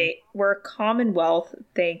a state. We're a commonwealth.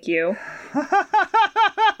 Thank you.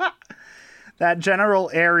 That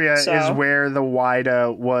general area is where the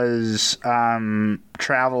Whydah was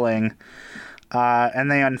traveling,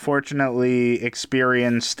 and they unfortunately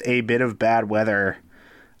experienced a bit of bad weather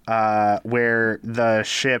where the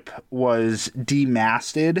ship was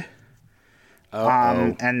demasted,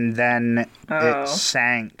 and then it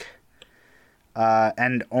sank,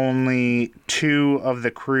 and only 2 of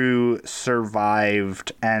the crew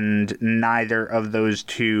survived, and neither of those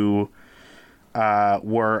 2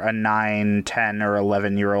 were a 9, 10, or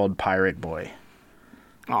 11-year-old pirate boy.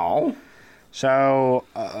 Oh. So,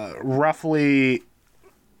 roughly,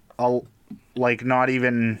 not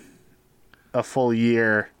even a full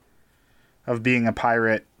year of being a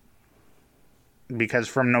pirate, because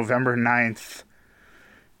from November 9th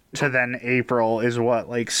to then April is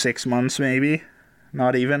 6 months maybe?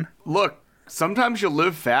 Not even? Look, sometimes you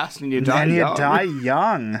live fast and you die young. And you die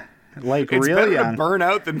young. It's really better young. to burn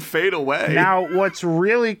out than fade away. Now, what's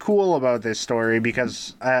really cool about this story,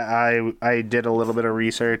 because I did a little bit of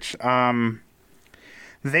research,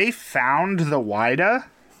 they found the Whydah.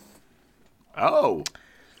 Oh,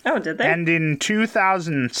 did they? And in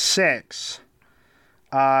 2006,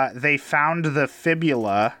 they found the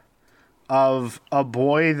fibula of a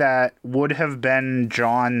boy that would have been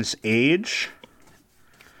John's age.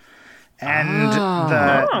 And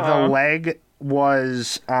the leg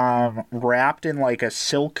was wrapped in a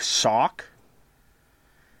silk sock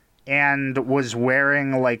and was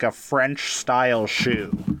wearing a French style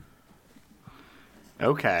shoe.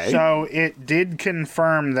 Okay. So it did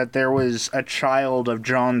confirm that there was a child of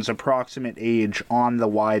John's approximate age on the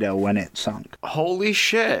Whydah when it sunk. Holy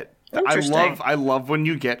shit. I love when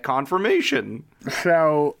you get confirmation.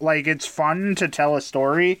 So it's fun to tell a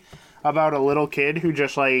story about a little kid who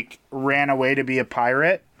just ran away to be a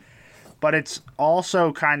pirate. But it's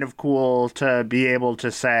also kind of cool to be able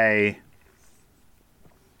to say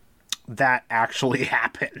that actually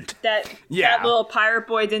happened. That little pirate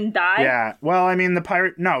boy didn't die? Yeah. Well, I mean,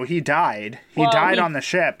 he died. He died on the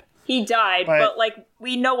ship. He died, but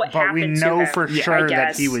we know what happened to him. But we know for sure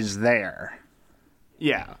that he was there.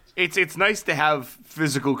 Yeah. It's nice to have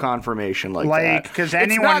physical confirmation like that. Because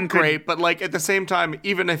it's not great, but at the same time,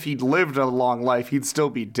 even if he'd lived a long life, he'd still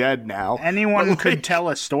be dead now. Anyone could tell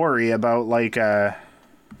a story about a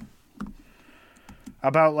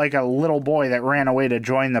little boy that ran away to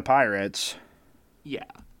join the pirates. Yeah.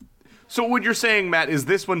 So what you're saying, Matt, is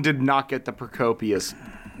this one did not get the Procopius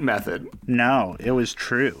method? No, it was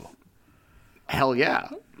true. Hell yeah.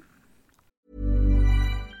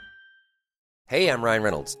 Hey, I'm Ryan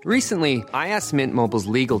Reynolds. Recently, I asked Mint Mobile's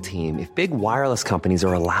legal team if big wireless companies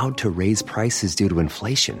are allowed to raise prices due to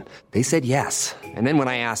inflation. They said yes. And then when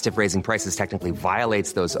I asked if raising prices technically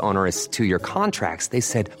violates those onerous 2-year contracts, they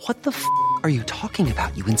said, "What the f*** are you talking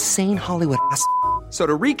about, you insane Hollywood ass f- So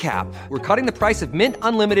to recap, we're cutting the price of Mint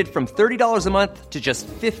Unlimited from $30 a month to just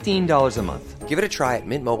 $15 a month. Give it a try at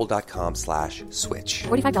mintmobile.com/switch.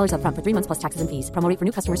 $45 up front for 3 months plus taxes and fees. Promo rate for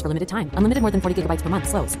new customers for limited time. Unlimited more than 40 gigabytes per month.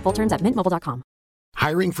 Slows full terms at mintmobile.com.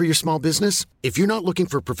 Hiring for your small business? If you're not looking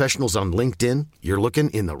for professionals on LinkedIn, you're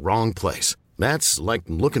looking in the wrong place. That's like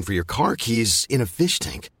looking for your car keys in a fish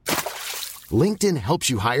tank. LinkedIn helps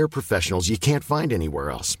you hire professionals you can't find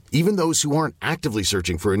anywhere else, even those who aren't actively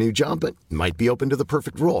searching for a new job but might be open to the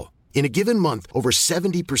perfect role. In a given month, over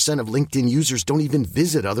 70% of LinkedIn users don't even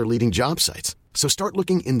visit other leading job sites. So start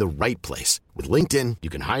looking in the right place. With LinkedIn, you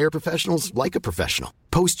can hire professionals like a professional.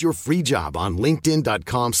 Post your free job on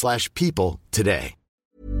linkedin.com/people today.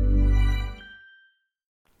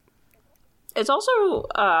 It's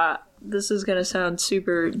also, this is going to sound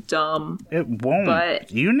super dumb. It won't.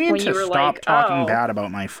 But you need to stop like, talking bad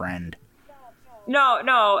about my friend.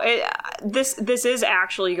 No, this is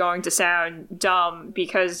actually going to sound dumb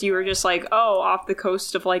because you were just like, oh, off the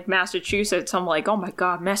coast of, like, Massachusetts. I'm like, oh my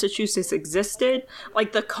god, Massachusetts existed?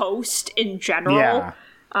 Like, the coast in general? Yeah.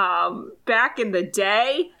 Back in the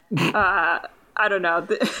day? I don't know.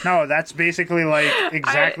 No, that's basically, like,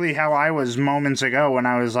 exactly how I was moments ago when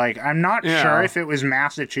I was like, I'm not sure if it was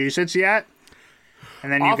Massachusetts yet.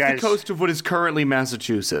 And then Off you guys... the coast of what is currently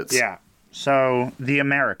Massachusetts. Yeah. So, the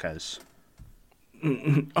Americas.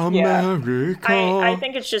 America. I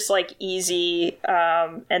think it's just like easy,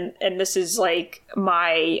 and this is like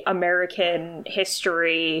my American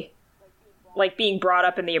history, like being brought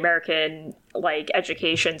up in the American like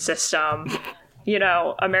education system. You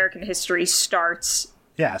know, American history starts.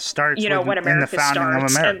 Yeah, starts. You know, when America in the founding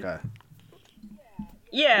starts, of America.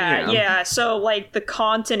 Yeah. So like the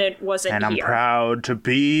continent wasn't and I'm here. proud to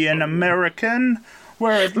be an American,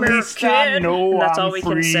 where at least I know That's I'm all we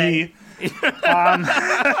free. can sing.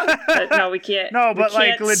 No, we can't. No, but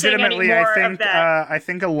like legitimately, I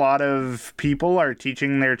think a lot of people are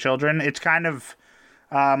teaching their children. It's kind of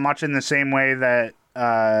much in the same way that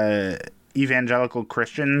evangelical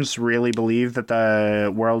Christians really believe that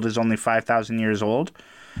the world is only 5,000 years old.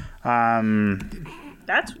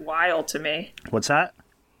 That's wild to me. What's that?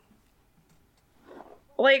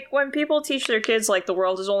 Like, when people teach their kids, like, the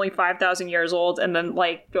world is only 5,000 years old, and then,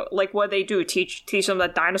 like what they do, teach them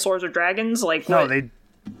that dinosaurs are dragons? Like, no, what? they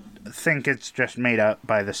think it's just made up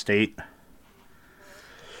by the state.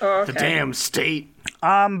 Oh, okay. The damn state.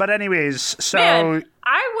 But anyways, so... Man,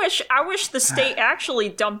 I wish the state actually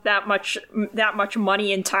dumped that much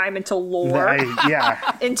money and time into lore.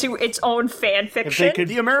 Into its own fan fiction.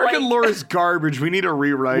 The American lore is garbage. We need a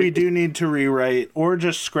rewrite. We do need to rewrite, or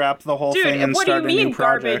just scrap the whole thing and what start do you a mean new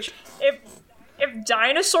project. Garbage? If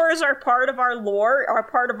dinosaurs are part of our lore, are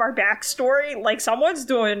part of our backstory, like someone's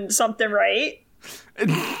doing something right.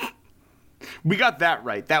 We got that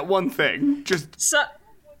right. That one thing.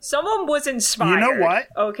 Someone was inspired. You know what?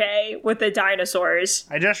 Okay, with the dinosaurs.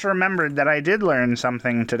 I just remembered that I did learn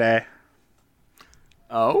something today.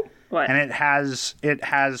 Oh? What? And it has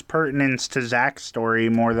pertinence to Zach's story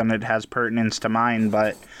more than it has pertinence to mine,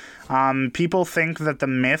 but people think that the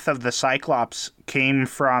myth of the Cyclops came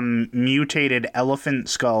from mutated elephant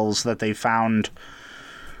skulls that they found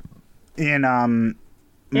in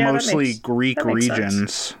mostly Greek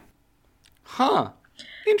regions. Sense. Huh.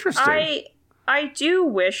 Interesting. I do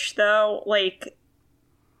wish, though, like,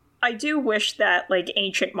 that, like,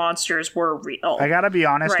 ancient monsters were real. I gotta be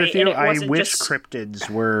honest with you, I wish just... cryptids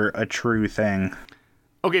were a true thing.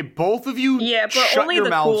 Okay, both of you but shut only your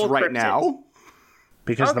the mouths cool right cryptid. now.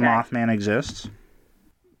 Because the Mothman exists?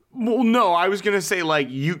 Well, no, I was gonna say, like,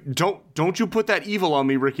 you don't you put that evil on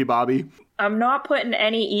me, Ricky Bobby. I'm not putting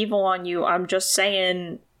any evil on you, I'm just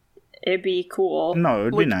saying... It'd be cool. No,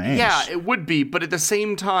 it would be nice. Yeah, it would be, but at the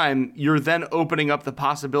same time, you're then opening up the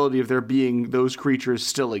possibility of there being those creatures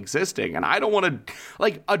still existing. And I don't want to...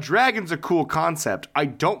 Like, a dragon's a cool concept. I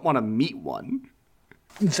don't want to meet one.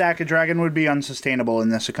 Zach, a dragon would be unsustainable in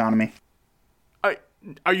this economy.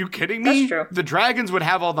 Are you kidding me? That's true. The dragons would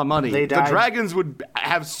have all the money. They died. The dragons would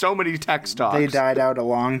have so many tech stocks. They died out a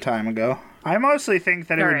long time ago. I mostly think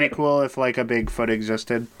that it would be cool if, like, a Bigfoot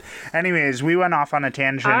existed. Anyways, we went off on a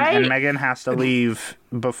tangent, and Megan has to leave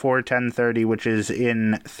before 10:30, which is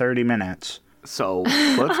in 30 minutes. So,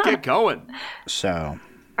 let's get going. So.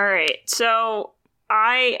 All right, so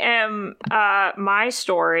I am, my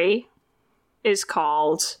story is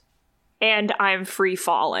called And I'm Free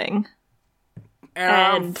Falling.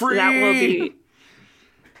 And free, that will be...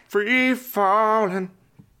 Free falling.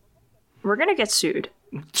 We're gonna get sued.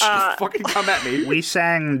 Fucking come at me. We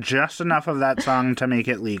sang just enough of that song to make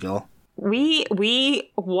it legal. We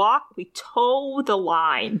toe the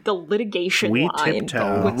line, the litigation line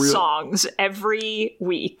with songs every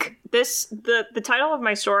week. The title of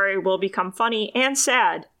my story will become funny and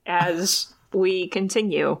sad as we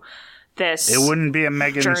continue this. It wouldn't be a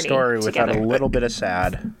Megan story without a little bit of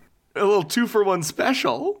sad. A little 2-for-1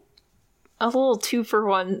 special. A little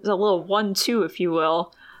 2-for-1, a little 1-2, if you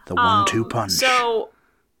will. The 1-2 punch. So,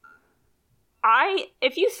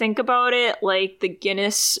 if you think about it, like, the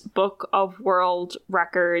Guinness Book of World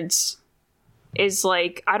Records is,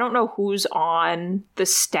 like, I don't know who's on the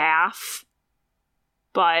staff,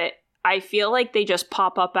 but I feel like they just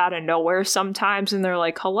pop up out of nowhere sometimes, and they're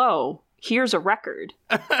like, hello, here's a record.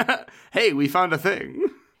 Hey, we found a thing.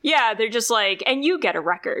 Yeah, they're just like, and you get a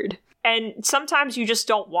record. And sometimes you just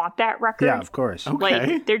don't want that record. Yeah, of course. Okay.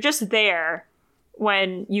 Like, they're just there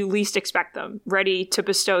when you least expect them, ready to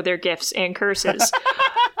bestow their gifts and curses.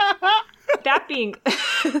 That being...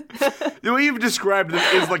 The way you've described them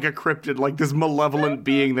is like a cryptid, like this malevolent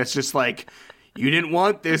being that's just like, you didn't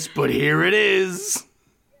want this, but here it is.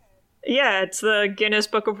 Yeah, it's the Guinness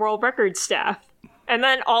Book of World Records staff. And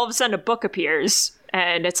then all of a sudden a book appears,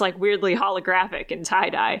 and it's like weirdly holographic and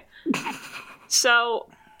tie-dye. So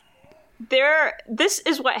this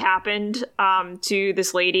is what happened to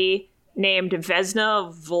this lady named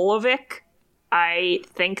Vesna Vulovic. I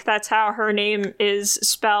think that's how her name is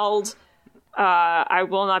spelled. I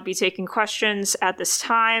will not be taking questions at this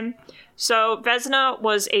time. So Vesna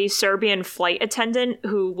was a Serbian flight attendant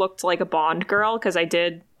who looked like a Bond girl, because I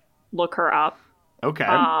did look her up. Okay.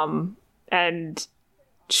 And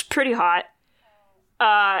she's pretty hot.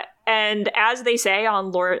 And as they say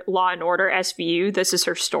on Law and Order SVU, this is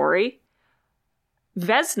her story.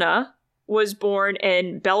 Vesna was born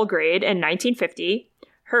in Belgrade in 1950.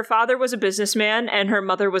 Her father was a businessman and her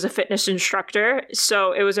mother was a fitness instructor,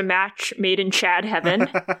 so it was a match made in Chad heaven.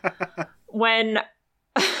 When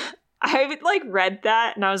I read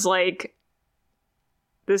that and I was like,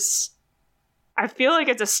 I feel like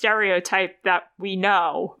it's a stereotype that we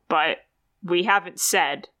know, but we haven't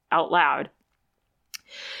said out loud.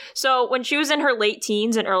 So when she was in her late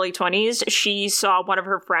teens and early 20s, she saw one of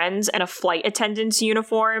her friends in a flight attendant's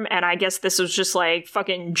uniform, and I guess this was just like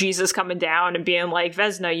fucking Jesus coming down and being like,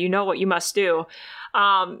 Vesna, you know what you must do.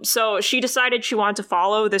 So she decided she wanted to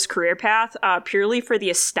follow this career path purely for the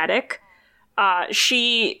aesthetic.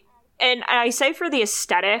 And I say for the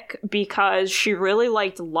aesthetic because she really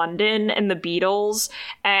liked London and the Beatles.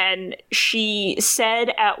 And she said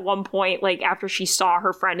at one point, like after she saw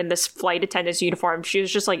her friend in this flight attendant's uniform, she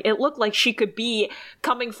was just like, it looked like she could be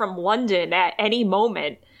coming from London at any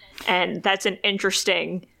moment. And that's an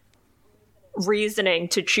interesting reasoning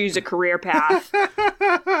to choose a career path.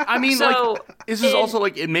 I mean, this is also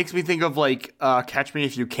like, it makes me think of like Catch Me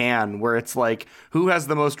If You Can, where it's like, who has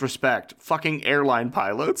the most respect? Fucking airline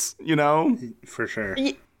pilots, you know? For sure.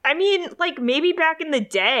 I mean, like, maybe back in the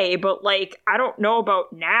day, but like, I don't know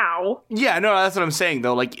about now. Yeah, no, that's what I'm saying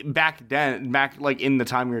though. Like back like in the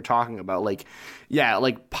time you're talking about, like, yeah,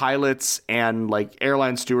 like pilots and like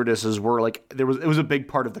airline stewardesses were like, it was a big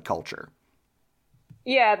part of the culture.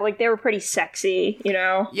 Yeah, like, they were pretty sexy, you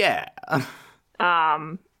know? Yeah.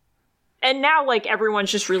 And now, like,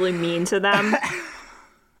 everyone's just really mean to them.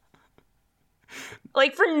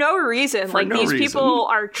 Like, for no reason. People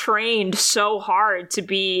are trained so hard to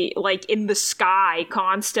be, like, in the sky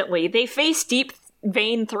constantly. They face deep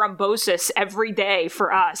vein thrombosis every day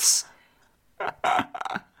for us.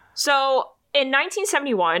 So, in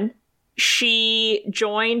 1971, she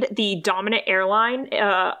joined the dominant airline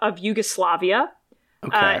of Yugoslavia.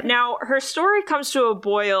 Okay. Now, her story comes to a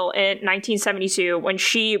boil in 1972 when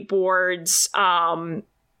she boards Flight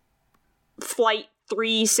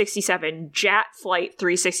 367, Jet Flight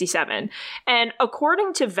 367. And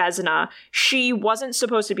according to Vesna, she wasn't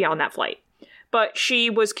supposed to be on that flight. But she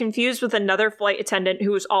was confused with another flight attendant who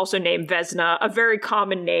was also named Vesna, a very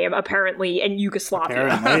common name, apparently, in Yugoslavia.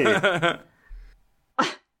 Apparently.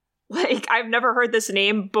 Like, I've never heard this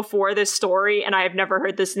name before this story, and I have never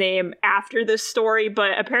heard this name after this story,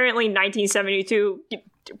 but apparently 1972,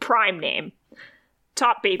 prime name.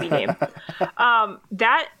 Top baby name.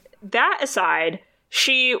 That aside,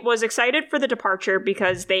 she was excited for the departure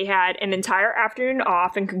because they had an entire afternoon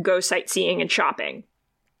off and could go sightseeing and shopping.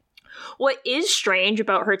 What is strange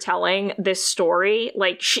about her telling this story,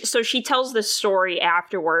 she tells this story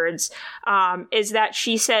afterwards, is that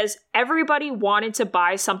she says everybody wanted to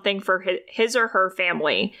buy something for his or her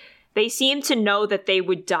family. They seemed to know that they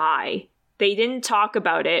would die. They didn't talk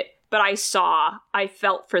about it, but I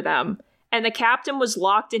felt for them. And the captain was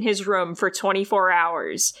locked in his room for 24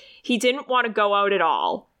 hours. He didn't want to go out at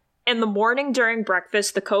all. In the morning during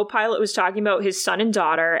breakfast, the co-pilot was talking about his son and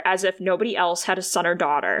daughter as if nobody else had a son or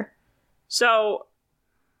daughter. So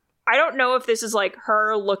I don't know if this is like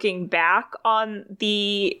her looking back on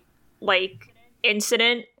the like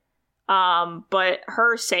incident, but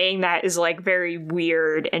her saying that is like very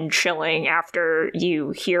weird and chilling after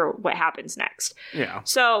you hear what happens next. Yeah.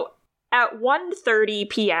 So at 1:30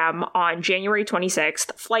 p.m. on January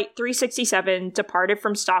 26th, Flight 367 departed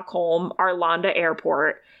from Stockholm Arlanda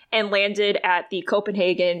Airport and landed at the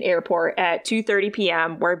Copenhagen airport at 2:30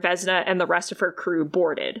 p.m., where Vesna and the rest of her crew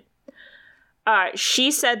boarded.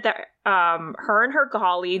 She said that her and her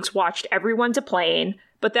colleagues watched everyone deplane,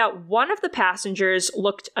 but that one of the passengers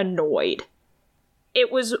looked annoyed.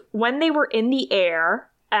 It was when they were in the air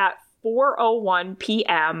at 4:01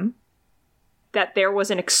 p.m. that there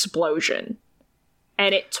was an explosion,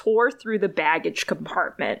 and it tore through the baggage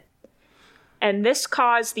compartment. And this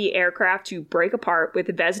caused the aircraft to break apart, with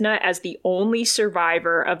Vesna as the only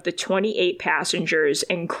survivor of the 28 passengers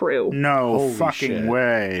and crew. No Holy fucking shit.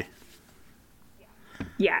 way.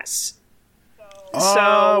 Yes.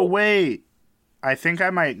 Oh, wait. I think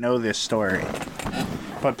I might know this story.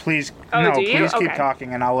 But please, please keep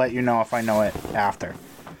talking, and I'll let you know if I know it after.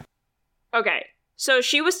 Okay. So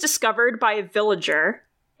she was discovered by a villager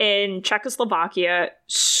in Czechoslovakia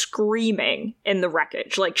screaming in the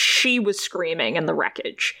wreckage. Like, she was screaming in the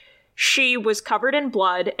wreckage. She was covered in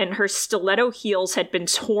blood, and her stiletto heels had been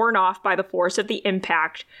torn off by the force of the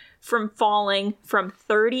impact from falling from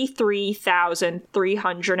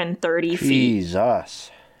 33,330 feet. Jesus.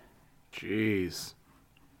 Jeez.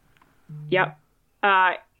 Yep.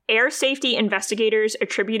 Air safety investigators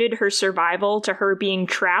attributed her survival to her being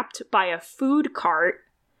trapped by a food cart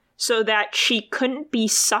so that she couldn't be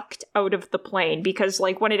sucked out of the plane, because,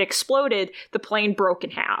 like, when it exploded, the plane broke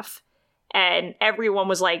in half. And everyone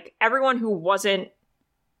who wasn't,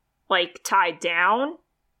 like, tied down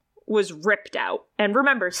was ripped out. And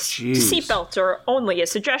remember, seatbelts are only a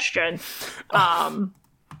suggestion.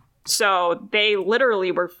 So they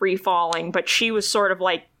literally were free falling, but she was sort of,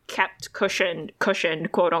 like, kept cushioned,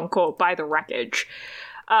 quote unquote, by the wreckage.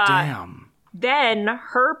 Damn. Then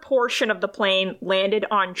her portion of the plane landed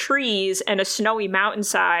on trees and a snowy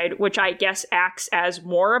mountainside, which I guess acts as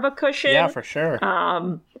more of a cushion. Yeah, for sure.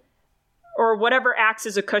 Or whatever acts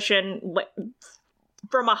as a cushion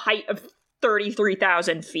from a height of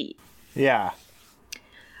 33,000 feet. Yeah.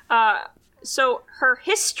 So her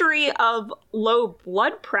history of low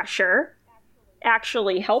blood pressure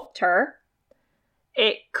actually helped her.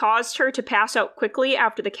 It caused her to pass out quickly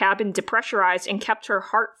after the cabin depressurized and kept her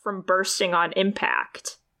heart from bursting on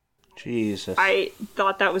impact. Jesus. I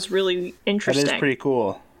thought that was really interesting. That is pretty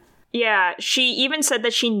cool. Yeah, she even said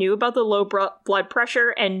that she knew about the low blood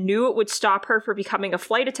pressure and knew it would stop her from becoming a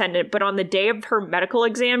flight attendant, but on the day of her medical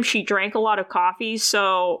exam, she drank a lot of coffee,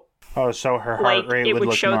 so... Oh, so her heart rate would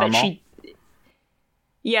look show normal? That she...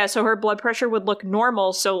 Yeah, so her blood pressure would look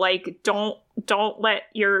normal, so, like, don't let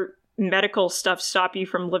your medical stuff stop you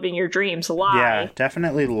from living your dreams. Lie. Yeah,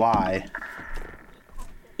 definitely lie.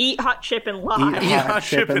 Eat hot chip and lie. Eat hot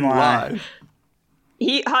chip and lie.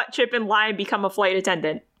 Eat hot chip and lie and become a flight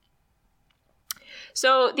attendant.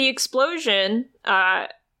 So the explosion,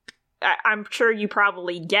 I'm sure you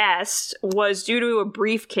probably guessed, was due to a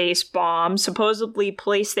briefcase bomb supposedly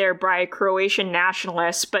placed there by Croatian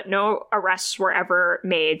nationalists, but no arrests were ever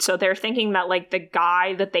made. So they're thinking that, like, the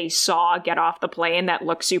guy that they saw get off the plane that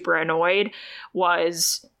looked super annoyed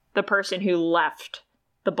was the person who left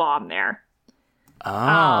the bomb there.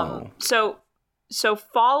 Oh. So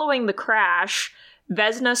following the crash,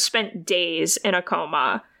 Vesna spent days in a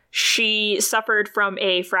coma. She suffered from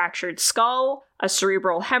a fractured skull, a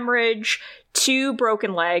cerebral hemorrhage, 2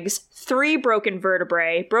 broken legs, 3 broken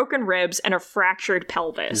vertebrae, broken ribs, and a fractured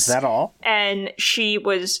pelvis. Is that all? And she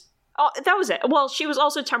was... Oh, that was it. Well, she was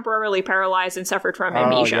also temporarily paralyzed and suffered from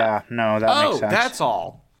amnesia. Oh, yeah. No, that makes sense. That's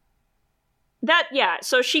all. Yeah.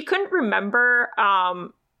 So she couldn't remember,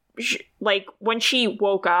 like, when she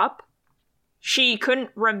woke up, she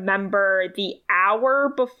couldn't remember the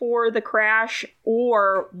hour before the crash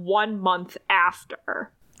or 1 month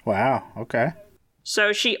after. Wow, okay.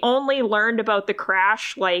 So she only learned about the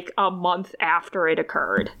crash, like, a month after it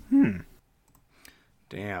occurred.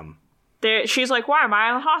 Damn. She's like, why am I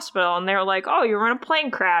in the hospital? And they're like, oh, you were in a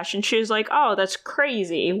plane crash. And she's like, oh, that's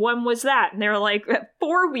crazy. When was that? And they were like,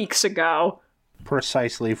 4 weeks ago.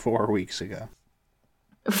 Precisely 4 weeks ago.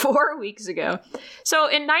 4 weeks ago. So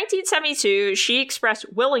in 1972, she expressed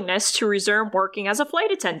willingness to resume working as a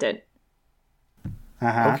flight attendant.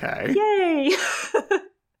 Uh-huh. Okay. Yay!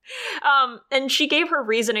 And she gave her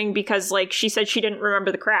reasoning because, like, she said she didn't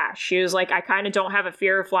remember the crash. She was like, I kind of don't have a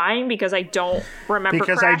fear of flying because I don't remember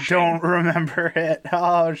crashing. I don't remember it.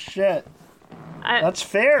 Oh, shit. That's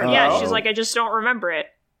fair. Yeah, she's like, I just don't remember it.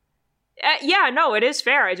 Yeah, no, it is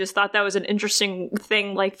fair. I just thought that was an interesting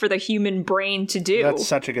thing, like, for the human brain to do. That's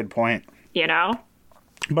such a good point. You know?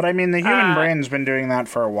 But, I mean, the human brain's been doing that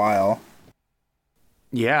for a while.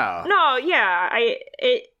 Yeah. No, yeah.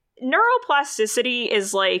 Neuroplasticity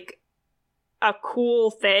is, like, a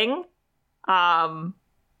cool thing. And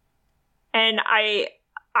I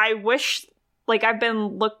wish, like, I've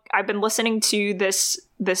been listening to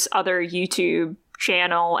this other YouTube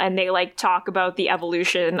channel, and they, like, talk about the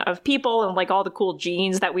evolution of people and, like, all the cool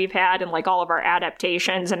genes that we've had and, like, all of our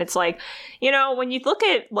adaptations. And it's like, you know, when you look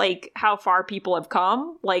at, like, how far people have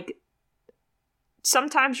come, like,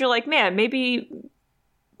 sometimes you're like, man, maybe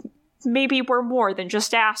we're more than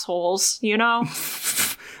just assholes, you know?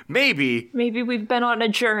 Maybe we've been on a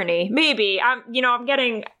journey. Maybe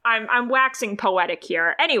I'm waxing poetic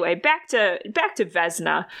here. Anyway, back to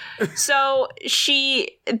Vesna. So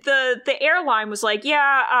the airline was like,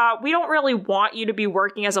 yeah, we don't really want you to be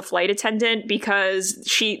working as a flight attendant because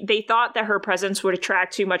they thought that her presence would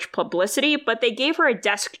attract too much publicity, but they gave her a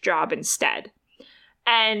desk job instead.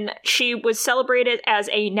 And she was celebrated as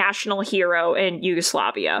a national hero in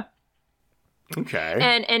Yugoslavia. Okay.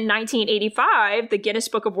 And in 1985, the Guinness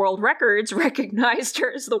Book of World Records recognized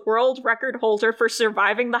her as the world record holder for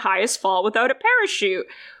surviving the highest fall without a parachute,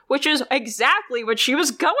 which is exactly what she was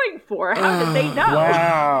going for. How did they know?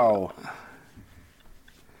 Wow.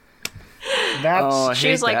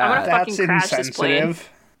 She was like, I'm going to fucking crash this plane.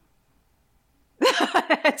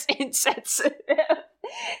 That's insensitive.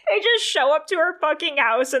 They just show up to her fucking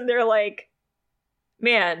house and they're like,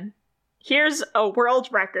 man, here's a world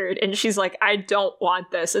record. And she's like, I don't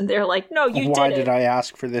want this. And they're like, no, you did it. Why did I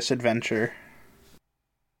ask for this adventure?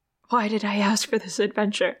 Why did I ask for this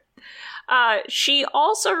adventure? She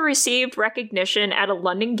also received recognition at a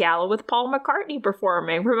London gala with Paul McCartney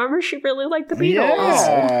performing. Remember, she really liked the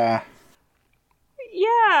Beatles.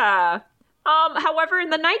 Yeah. However,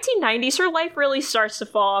 in the 1990s, her life really starts to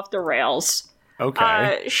fall off the rails.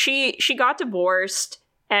 Okay. She got divorced.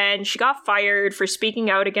 And she got fired for speaking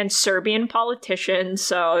out against Serbian politicians.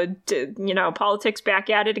 So, you know, politics back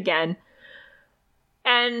at it again.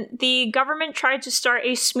 And the government tried to start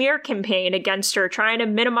a smear campaign against her, trying to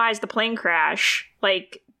minimize the plane crash.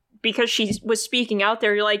 Like, because she was speaking out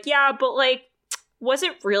there, you're like, yeah, but, like, was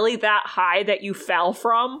it really that high that you fell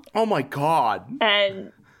from? Oh, my God.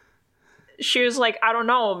 And she was like, I don't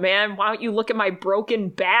know, man. Why don't you look at my broken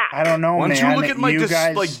back? I don't know, man. Why don't you look at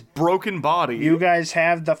my broken body? You guys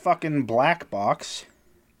have the fucking black box.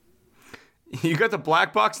 You got the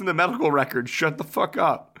black box and the medical record. Shut the fuck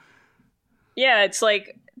up. Yeah, it's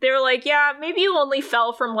like, they were like, yeah, maybe you only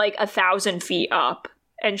fell from, like, 1,000 feet up.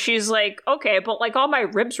 And she's like, okay, but, like, all my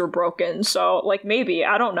ribs were broken. So, like, maybe.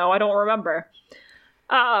 I don't know. I don't remember.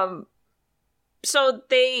 So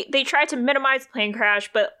they tried to minimize the plane crash,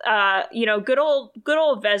 but you know, good old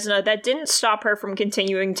Vesna, that didn't stop her from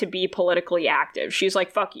continuing to be politically active. She's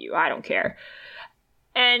like, fuck you, I don't care.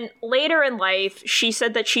 And later in life, she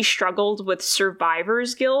said that she struggled with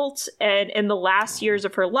survivor's guilt, and in the last years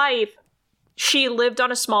of her life, she lived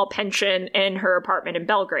on a small pension in her apartment in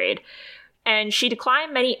Belgrade. And she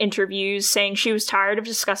declined many interviews, saying she was tired of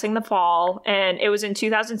discussing the fall, and it was in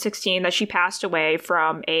 2016 that she passed away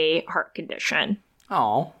from a heart condition.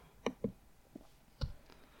 Oh.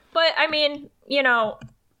 But, I mean, you know,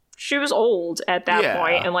 she was old at that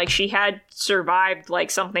point, and, like, she had survived, like,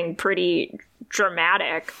 something pretty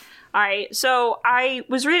dramatic. So I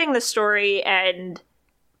was reading this story, and,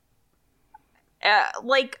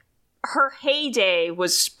 like, her heyday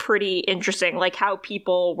was pretty interesting, like, how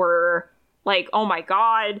people were like, oh my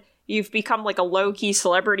God, you've become like a low-key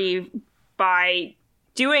celebrity by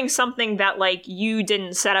doing something that like you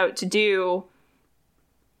didn't set out to do.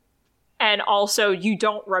 And also you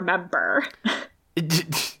don't remember. A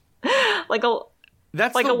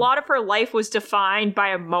lot of her life was defined by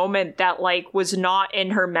a moment that like was not in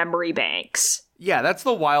her memory banks. Yeah, that's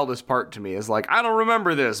the wildest part to me is like, I don't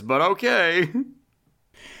remember this, but okay.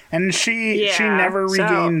 And she never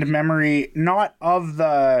regained memory, not of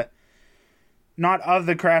the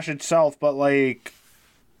crash itself, but like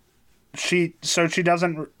she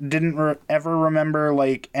didn't ever remember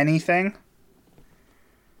like anything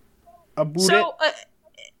about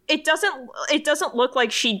it doesn't look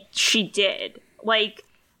like she did. Like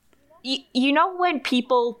you know when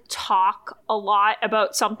people talk a lot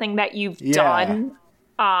about something that you've done,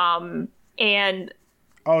 and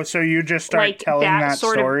so you just start telling that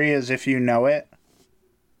story as if you know it.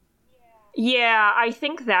 Yeah, I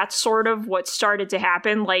think that's sort of what started to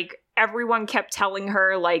happen. Like, everyone kept telling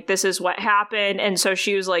her, like, this is what happened. And so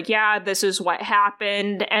she was like, yeah, this is what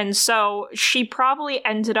happened. And so she probably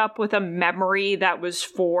ended up with a memory that was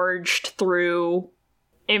forged through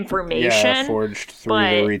information. Yeah, forged through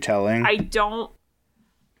the retelling. I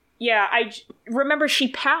remember she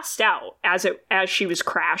passed out as she was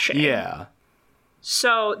crashing. Yeah.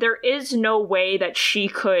 So there is no way that she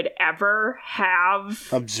could ever have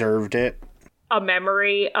observed it. A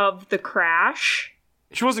memory of the crash.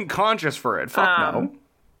 She wasn't conscious for it. Fuck no.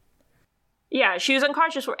 Yeah, she was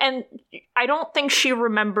unconscious for, and I don't think she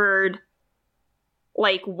remembered,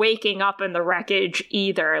 like, waking up in the wreckage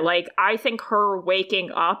either. Like, I think her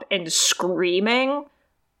waking up and screaming,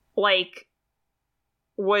 like,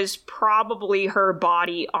 was probably her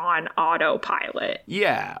body on autopilot.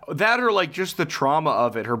 Yeah, that or, like, just the trauma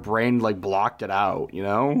of it, her brain, like, blocked it out, you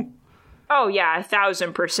know? Oh, yeah,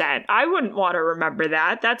 1,000%. I wouldn't want to remember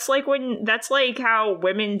that. That's like how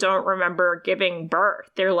women don't remember giving birth.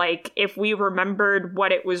 They're like, if we remembered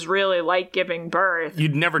what it was really like giving birth,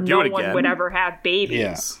 you'd never do it again. No one would ever have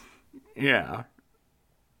babies. Yeah.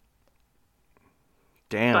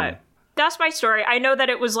 Damn. But that's my story. I know that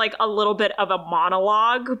it was like a little bit of a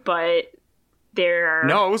monologue, but there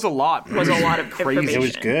it was a lot. Was a lot of information. It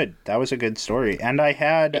was good. That was a good story. And I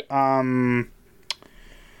had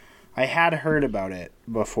heard about it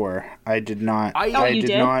before. I did not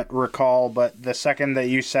not recall, but the second that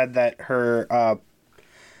you said that her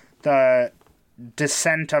the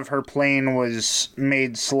descent of her plane was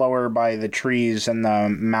made slower by the trees and the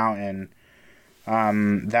mountain,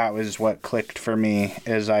 that was what clicked for me,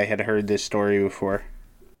 as I had heard this story before.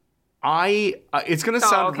 It's going to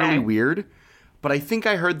sound really weird, but I think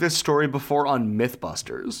I heard this story before on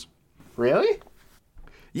Mythbusters. Really?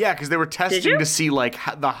 Yeah, because they were testing to see, like,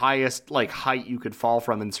 the highest, like, height you could fall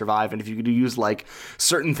from and survive, and if you could use, like,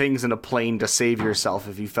 certain things in a plane to save yourself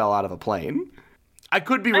if you fell out of a plane. I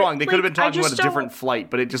could be wrong. They could have been talking about a different flight,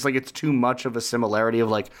 but it just, like, it's too much of a similarity of,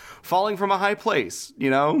 like, falling from a high place, you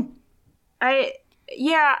know? I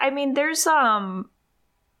mean, there's, God,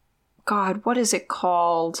 what is it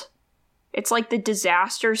called? It's like the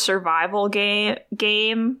disaster survival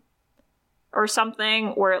game or something,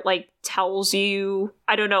 where it, like, tells you,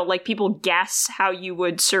 I don't know, like, people guess how you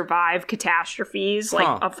would survive catastrophes,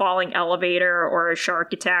 like a falling elevator or a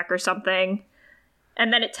shark attack or something.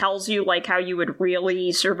 And then it tells you, like, how you would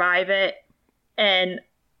really survive it. And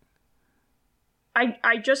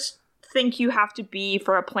I just think you have to be,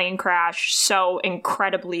 for a plane crash, so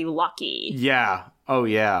incredibly lucky. Yeah. Oh,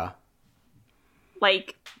 yeah.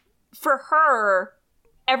 Like, for her,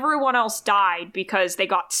 everyone else died because they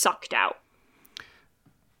got sucked out.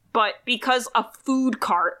 But because a food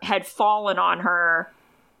cart had fallen on her,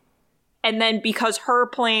 and then because her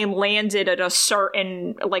plane landed at a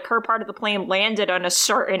certain, like, her part of the plane landed on a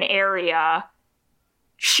certain area,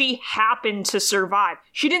 she happened to survive.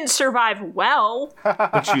 She didn't survive well.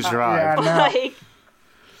 But she survived. Like,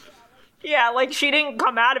 she didn't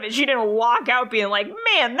come out of it. She didn't walk out being like,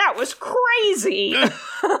 man, that was crazy.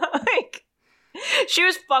 Like, she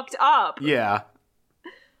was fucked up. Yeah.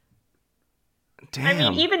 Damn. I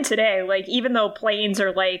mean, even today, like, even though planes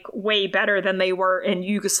are, like, way better than they were in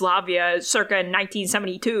Yugoslavia circa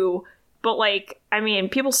 1972, but, like, I mean,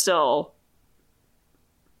 people still,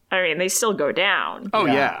 they still go down. Oh,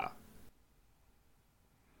 yeah.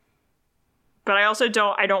 But I also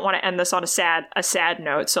don't want to end this on a sad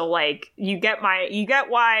note. So, like, you get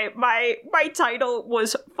why my title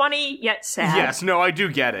was funny yet sad. Yes, no, I do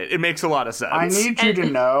get it. It makes a lot of sense. I need you to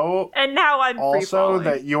know, and now I'm also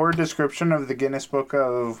that your description of the Guinness Book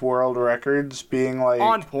of World Records being, like,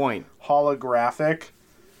 on point, holographic,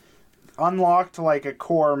 unlocked, like, a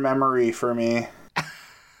core memory for me.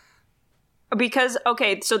 Because,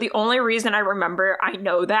 okay, so the only reason I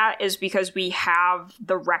know that is because we have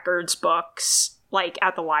the records books, like,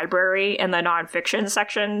 at the library in the nonfiction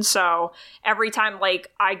section. So every time,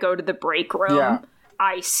 like, I go to the break room,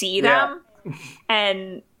 I see them,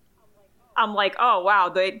 and I'm like, oh, wow,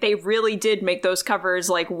 they really did make those covers,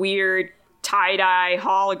 like, weird tie-dye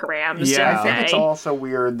holograms. Yeah, I think it's also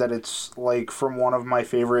weird that it's, like, from one of my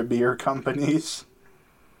favorite beer companies.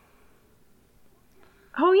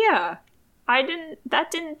 Oh, yeah.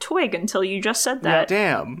 That didn't twig until you just said that.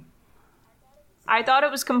 Yeah, damn. I thought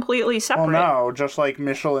it was completely separate. Well, no, just like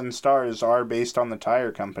Michelin stars are based on the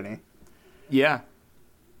tire company. Yeah.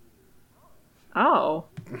 Oh.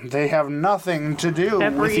 They have nothing to do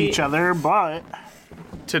with each other, but...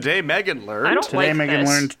 Today Megan learned. Megan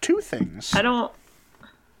learned two things. I don't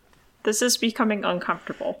This is becoming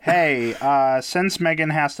uncomfortable. Hey, since Megan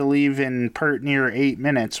has to leave in pert near 8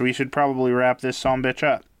 minutes, we should probably wrap this bitch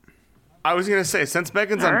up. I was going to say, since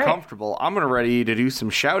Megan's uncomfortable, I'm going to ready to do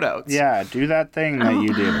some shout-outs. Yeah, do that thing that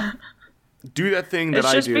you do. Do that thing that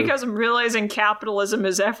I do. It's just because I'm realizing capitalism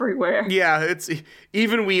is everywhere. Yeah, it's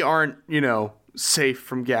even we aren't, safe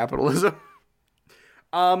from capitalism.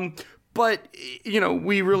 But,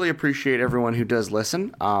 we really appreciate everyone who does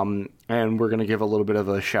listen. And we're going to give a little bit of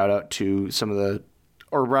a shout out to some of the,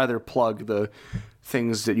 or rather plug the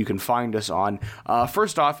things that you can find us on.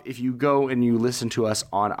 First off, if you go and you listen to us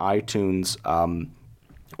on iTunes,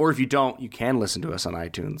 or if you don't, you can listen to us on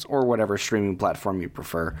iTunes or whatever streaming platform you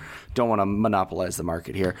prefer. Don't want to monopolize the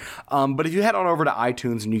market here. But if you head on over to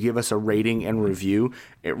iTunes and you give us a rating and review,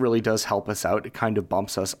 it really does help us out. It kind of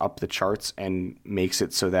bumps us up the charts and makes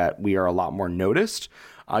it so that we are a lot more noticed.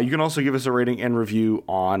 You can also give us a rating and review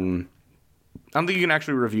on, I don't think you can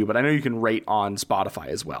actually review, but I know you can rate on Spotify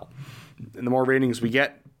as well. And the more ratings we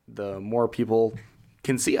get, the more people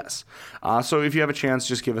can see us. So if you have a chance,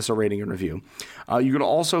 just give us a rating and review. You can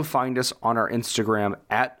also find us on our Instagram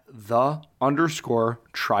at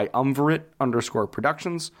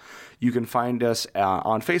 _triumvirate_productions. You can find us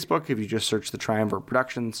on Facebook if you just search the Triumvirate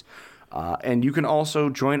Productions. And you can also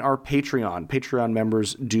join our Patreon. Patreon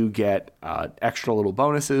members do get extra little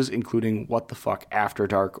bonuses, including What the Fuck After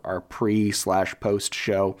Dark, our pre/post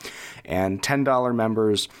show. And $10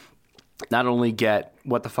 members not only get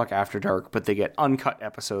What the Fuck After Dark, but they get uncut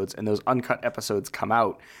episodes, and those uncut episodes come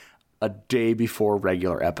out a day before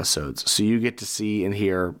regular episodes. So you get to see and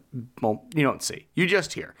hear, well, you don't see, you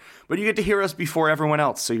just hear, but you get to hear us before everyone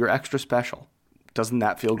else, so you're extra special. Doesn't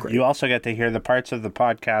that feel great? You also get to hear the parts of the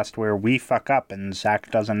podcast where we fuck up and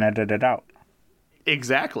Zach doesn't edit it out.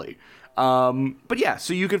 Exactly. But yeah,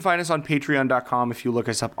 so you can find us on patreon.com if you look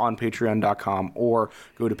us up on patreon.com or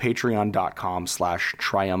go to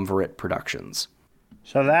patreon.com/triumvirate productions.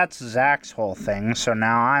 So that's Zach's whole thing. So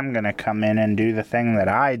now I'm going to come in and do the thing that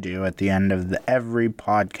I do at the end of every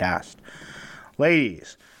podcast.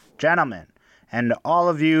 Ladies, gentlemen, and all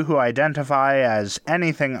of you who identify as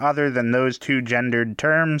anything other than those two gendered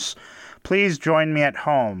terms, please join me at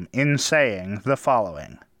home in saying the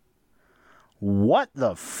following. What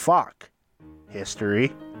the fuck,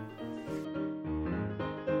 history?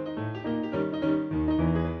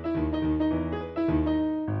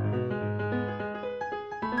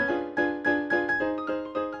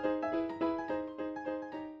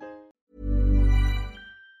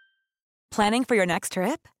 Planning for your next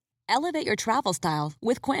trip? Elevate your travel style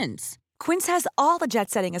with Quince. Quince has all the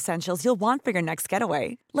jet-setting essentials you'll want for your next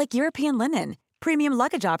getaway, like European linen, premium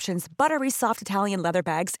luggage options, buttery soft Italian leather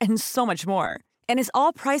bags, and so much more. And is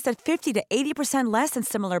all priced at 50 to 80% less than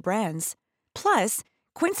similar brands. Plus,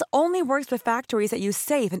 Quince only works with factories that use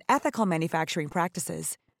safe and ethical manufacturing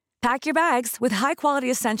practices. Pack your bags with high-quality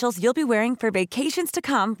essentials you'll be wearing for vacations to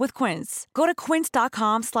come with Quince. Go to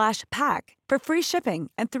quince.com/pack for free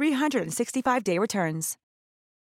shipping and 365-day returns.